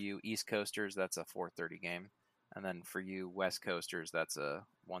 For you East Coasters, that's a 4:30 game, and then for you West Coasters, that's a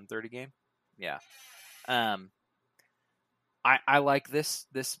 1:30 game. Yeah. I like this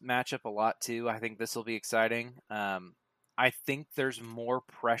matchup a lot too. I think this will be exciting. I think there's more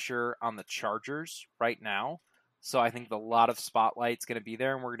pressure on the Chargers right now, so I think a lot of spotlight's going to be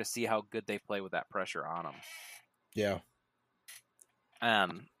there, and we're going to see how good they play with that pressure on them. Yeah.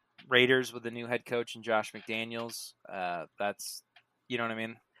 Raiders with the new head coach and Josh McDaniels. That's, you know what I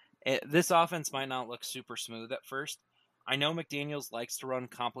mean? This offense might not look super smooth at first. I know McDaniels likes to run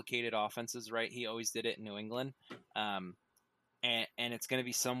complicated offenses, right? He always did it in New England. And it's going to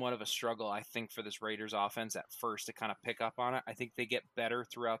be somewhat of a struggle, I think, for this Raiders offense at first to kind of pick up on it. I think they get better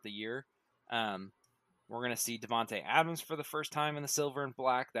throughout the year. We're going to see Devontae Adams for the first time in the silver and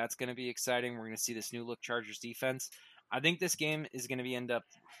black. That's going to be exciting. We're going to see this new look Chargers defense. I think this game is going to end up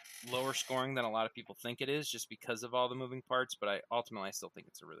lower scoring than a lot of people think it is, just because of all the moving parts, but I still think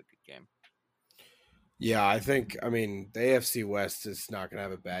it's a really good game. Yeah, I think, the AFC West is not going to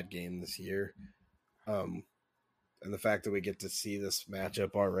have a bad game this year. And the fact that we get to see this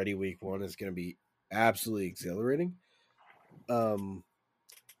matchup already week 1 is going to be absolutely exhilarating. I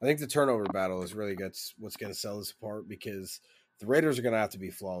think the turnover battle is really what's going to sell this apart, because the Raiders are going to have to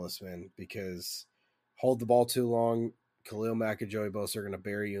be flawless, man, because hold the ball too long, Khalil Mack and Joey Bosa are going to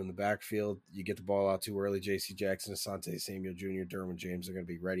bury you in the backfield. You get the ball out too early, J.C. Jackson, Asante Samuel Jr., Derwin James are going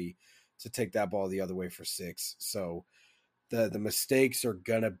to be ready to take that ball the other way for 6. So the mistakes are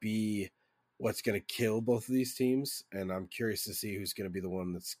going to be what's going to kill both of these teams, and I'm curious to see who's going to be the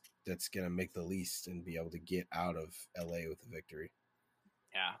one that's going to make the least and be able to get out of L.A. with a victory.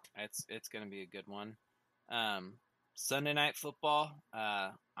 Yeah, it's going to be a good one. Sunday Night Football,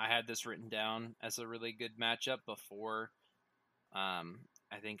 I had this written down as a really good matchup before I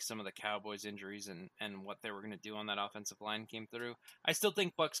think some of the Cowboys injuries and what they were going to do on that offensive line came through. I still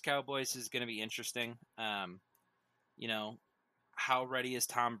think Bucs-Cowboys is going to be interesting. How ready is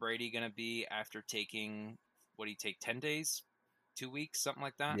Tom Brady going to be after taking, what do you take, 10 days? 2 weeks? Something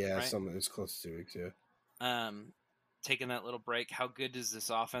like that? Yeah, right? It's close to 2 weeks, yeah. Taking that little break, how good does this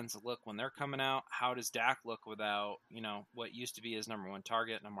offense look when they're coming out? How does Dak look without, what used to be his number 1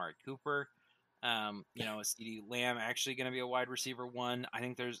 target, Amari Cooper? Is CeeDee Lamb actually going to be a wide receiver one? I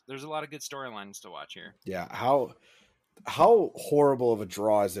think there's a lot of good storylines to watch here. Yeah, how horrible of a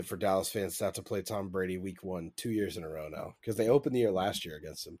draw is it for Dallas fans to have to play Tom Brady week 1 2 years in a row now? Because they opened the year last year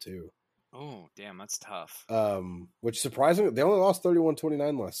against him too. Oh, damn, that's tough. Which surprisingly, they only lost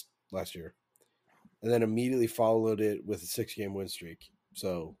 31-29 last year, and then immediately followed it with a 6-game win streak.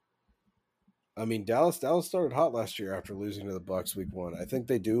 So, I mean, Dallas started hot last year after losing to the Bucs week 1. I think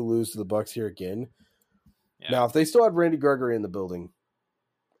they do lose to the Bucs here again. Yeah. Now, if they still had Randy Gregory in the building,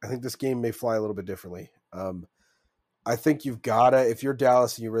 I think this game may fly a little bit differently. I think you've got to, if you're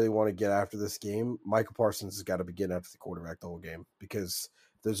Dallas and you really want to get after this game, Michael Parsons has got to be getting after the quarterback the whole game, because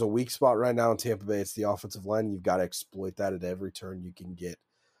there's a weak spot right now in Tampa Bay. It's the offensive line, and you've got to exploit that at every turn you can get.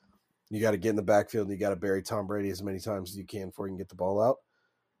 You got to get in the backfield, and you got to bury Tom Brady as many times as you can before you can get the ball out.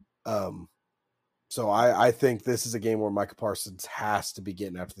 So I think this is a game where Michael Parsons has to be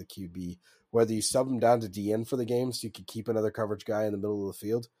getting after the QB. Whether you sub him down to DN for the game so you can keep another coverage guy in the middle of the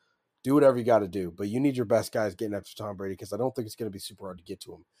field, do whatever you got to do. But you need your best guys getting after Tom Brady, because I don't think it's going to be super hard to get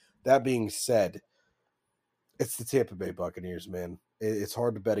to him. That being said, it's the Tampa Bay Buccaneers, man. It's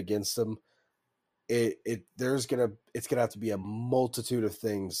hard to bet against them. It's gonna have to be a multitude of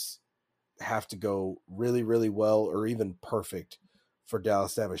things have to go really, really well or even perfect for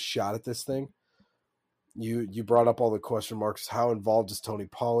Dallas to have a shot at this thing. You brought up all the question marks. How involved does Tony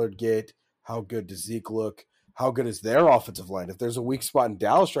Pollard get? How good does Zeke look? How good is their offensive line? If there's a weak spot in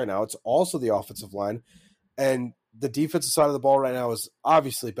Dallas right now, it's also the offensive line. And the defensive side of the ball right now is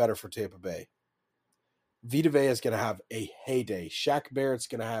obviously better for Tampa Bay. Vita Vea is going to have a heyday. Shaq Barrett's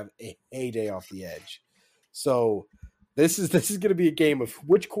going to have a heyday off the edge. So this is going to be a game of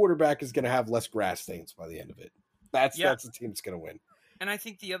which quarterback is going to have less grass stains by the end of it. That's the team that's going to win. And I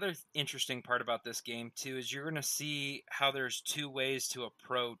think the other interesting part about this game, too, is you're going to see how there's two ways to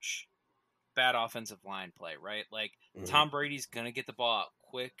approach bad offensive line play, right? Like, Tom Brady's going to get the ball out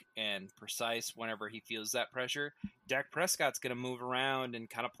quick and precise whenever he feels that pressure. Dak Prescott's going to move around and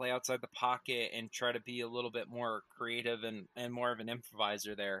kind of play outside the pocket and try to be a little bit more creative and more of an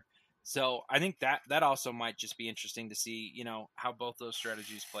improviser there. So I think that also might just be interesting to see, how both those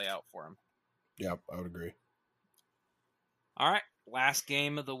strategies play out for him. Yeah, I would agree. All right. Last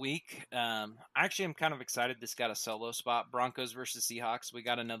game of the week. Actually, I'm kind of excited this got a solo spot. Broncos versus Seahawks. We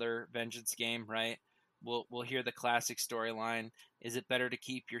got another vengeance game, right? We'll hear the classic storyline. Is it better to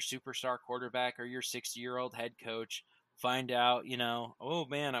keep your superstar quarterback or your 60-year-old head coach? Find out, oh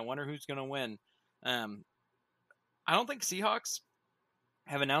man, I wonder who's going to win. I don't think Seahawks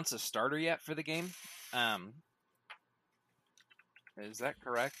have announced a starter yet for the game. Is that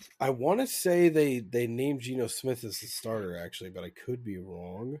correct? I want to say they named Geno Smith as the starter, actually, but I could be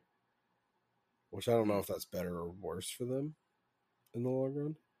wrong. Which I don't know if that's better or worse for them in the long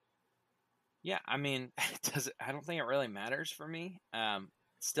run. Yeah, I mean, I don't think it really matters for me.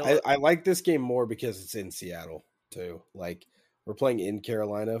 Still, I like this game more because it's in Seattle too. Like, we're playing in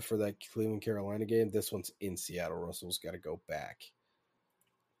Carolina for that Cleveland Carolina game. This one's in Seattle. Russell's got to go back.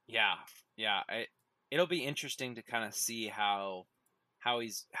 Yeah. It'll be interesting to kind of see how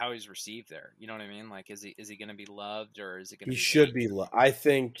he's received there. You know what I mean? Like, is he going to be loved, or is it going to be? He should be loved. I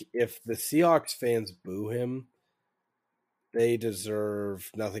think if the Seahawks fans boo him, they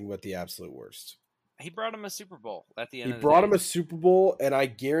deserve nothing but the absolute worst. He brought him a Super Bowl at the end. He brought him a Super Bowl, and I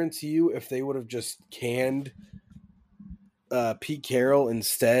guarantee you, if they would have just canned Pete Carroll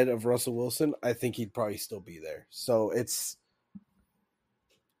instead of Russell Wilson, I think he'd probably still be there. So it's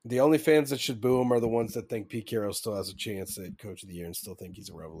the only fans that should boo him are the ones that think Pete Carroll still has a chance at Coach of the Year and still think he's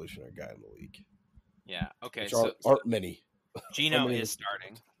a revolutionary guy in the league. Yeah. Okay. So aren't many. Geno is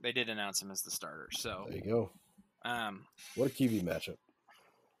starting. They did announce him as the starter. So there you go. What a QB matchup.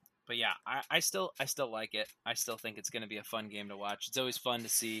 But yeah, I still like it. I still think it's going to be a fun game to watch. It's always fun to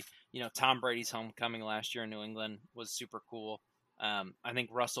see. Tom Brady's homecoming last year in New England was super cool. I think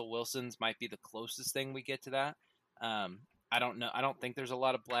Russell Wilson's might be the closest thing we get to that. I don't know. I don't think there's a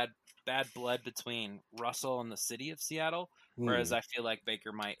lot of bad blood between Russell and the city of Seattle. Whereas I feel like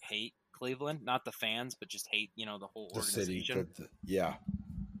Baker might hate Cleveland, not the fans, but just hate the whole organization. City, yeah.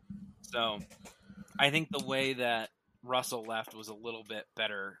 So I think the way that Russell left was a little bit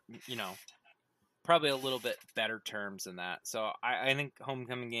better, probably a little bit better terms than that. So I think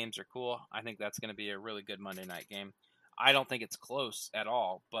homecoming games are cool. I think that's going to be a really good Monday night game. I don't think it's close at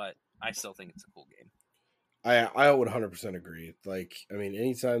all, but I still think it's a cool game. I would 100% agree. Like, I mean,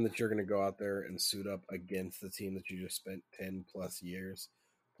 anytime that you're going to go out there and suit up against the team that you just spent 10 plus years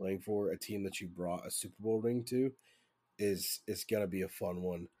playing for, a team that you brought a Super Bowl ring to, is going to be a fun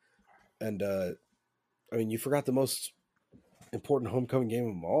one. And, I mean, you forgot the most important homecoming game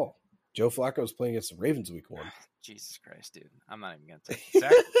of them all. Joe Flacco is playing against the Ravens week 1. Jesus Christ, dude! I'm not even gonna take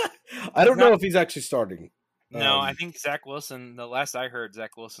Zach. I don't know if he's actually starting. No, I think Zach Wilson. The last I heard,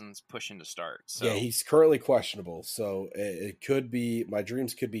 Zach Wilson's pushing to start. So. Yeah, he's currently questionable. So it could be my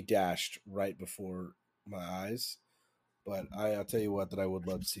dreams could be dashed right before my eyes. But I'll tell you what, that I would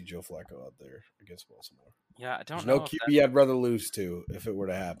love to see Joe Flacco out there against Baltimore. Yeah, I don't know. No QB I'd rather lose to if it were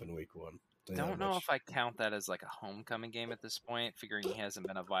to happen week 1. Don't know if I count that as like a homecoming game at this point, figuring he hasn't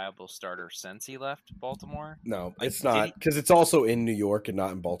been a viable starter since he left Baltimore. No, like, it's not, because it's also in New York and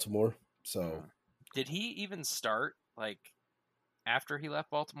not in Baltimore. So, did he even start like after he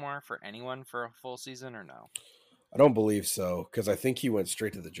left Baltimore for anyone for a full season or no? I don't believe so, because I think he went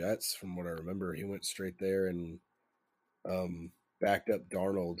straight to the Jets. From what I remember, he went straight there and backed up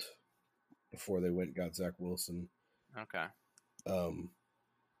Darnold before they went and got Zach Wilson. Okay.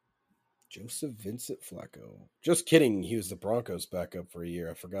 Joseph Vincent Flacco. Just kidding. He was the Broncos backup for a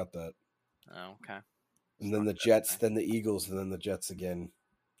year. I forgot that. Oh, okay. And then the Jets, then the Eagles, and then the Jets again.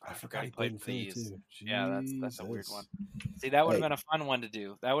 I forgot he played in Philly too. Yeah, that's a weird one. See, that would have been a fun one to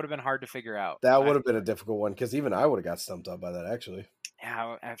do. That would have been hard to figure out. That would have been a difficult one, because even I would have got stumped up by that, actually.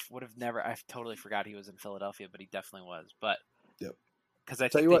 Yeah, I would have never. I totally forgot he was in Philadelphia, but he definitely was. But yep. Because I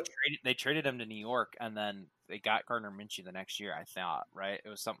think they traded him to New York, and then they got Gardner Minshew the next year. I thought, right? It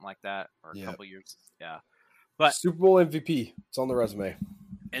was something like that, or a couple years. Yeah, but Super Bowl MVP. It's on the resume.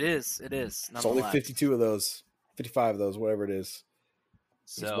 It is. It's only 52 of those, 55 of those, whatever it is.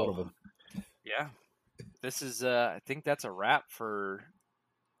 So he's one of them. Yeah, this is. I think that's a wrap for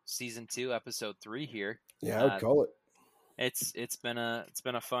season 2, episode 3 here. Yeah, I would call it. It's been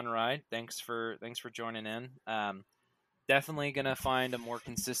a fun ride. Thanks for joining in. Definitely gonna find a more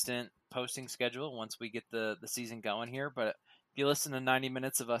consistent posting schedule once we get the season going here. But if you listen to 90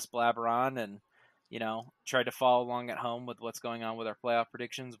 minutes of us blabber on and try to follow along at home with what's going on with our playoff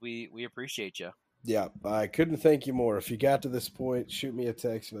predictions, we appreciate you. Yeah, I couldn't thank you more. If you got to this point, shoot me a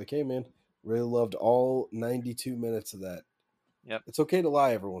text. Be like, hey man, really loved all 92 minutes of that. Yep. It's okay to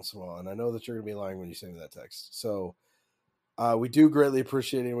lie every once in a while, and I know that you're gonna be lying when you send me that text. So we do greatly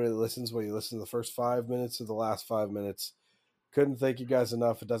appreciate anybody that listens. When you listen to the first 5 minutes or the last 5 minutes. Couldn't thank you guys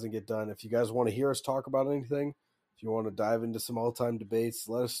enough. It doesn't get done. If you guys want to hear us talk about anything, if you want to dive into some all-time debates,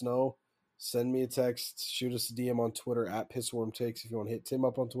 let us know. Send me a text. Shoot us a DM on Twitter at PisswormTakes. If you want to hit Tim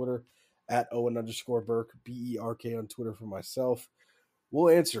up on Twitter at Owen_Burke, BERK on Twitter for myself.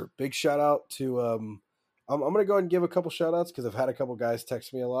 We'll answer. Big shout out to I'm going to go ahead and give a couple shout outs, because I've had a couple guys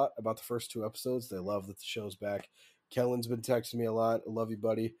text me a lot about the first 2 episodes. They love that the show's back. Kellen's been texting me a lot. I love you,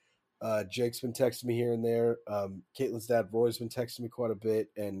 buddy. Jake's been texting me here and there. Caitlin's dad, Roy's been texting me quite a bit,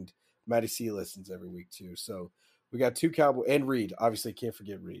 and Maddie C listens every week too. So we got 2 Cowboys, and Reed. Obviously, can't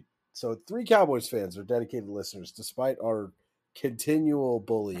forget Reed. So 3 Cowboys fans are dedicated listeners, despite our continual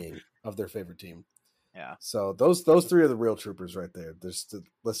bullying of their favorite team. Yeah. So those 3 are the real troopers right there. Just to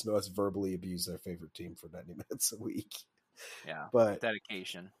listen to us verbally abuse their favorite team for 90 minutes a week. Yeah, but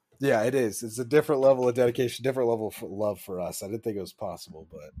dedication. Yeah, it is. It's a different level of dedication, different level of love for us. I didn't think it was possible,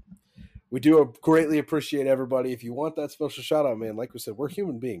 but we do greatly appreciate everybody. If you want that special shout out, man, like we said, we're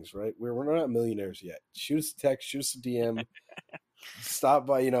human beings, right? We're not millionaires yet. Shoot us a text, shoot us a DM, stop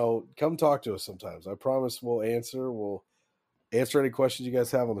by, come talk to us sometimes. I promise we'll answer. We'll answer any questions you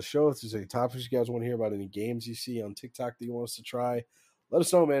guys have on the show. If there's any topics you guys want to hear about, any games you see on TikTok that you want us to try, let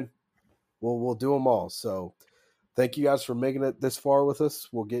us know, man. We'll do them all. So thank you guys for making it this far with us.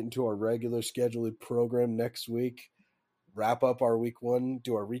 We'll get into our regular scheduled program next week. Wrap up our week 1,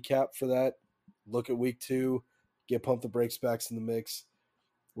 do our recap for that, look at week 2, get Pump the Brakes backs in the mix.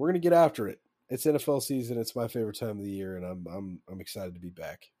 We're gonna get after it. It's NFL season. It's my favorite time of the year, and I'm excited to be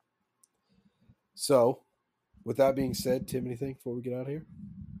back. So, with that being said, Tim, anything before we get out of here?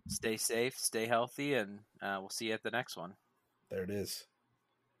 Stay safe, stay healthy, and we'll see you at the next one. There it is.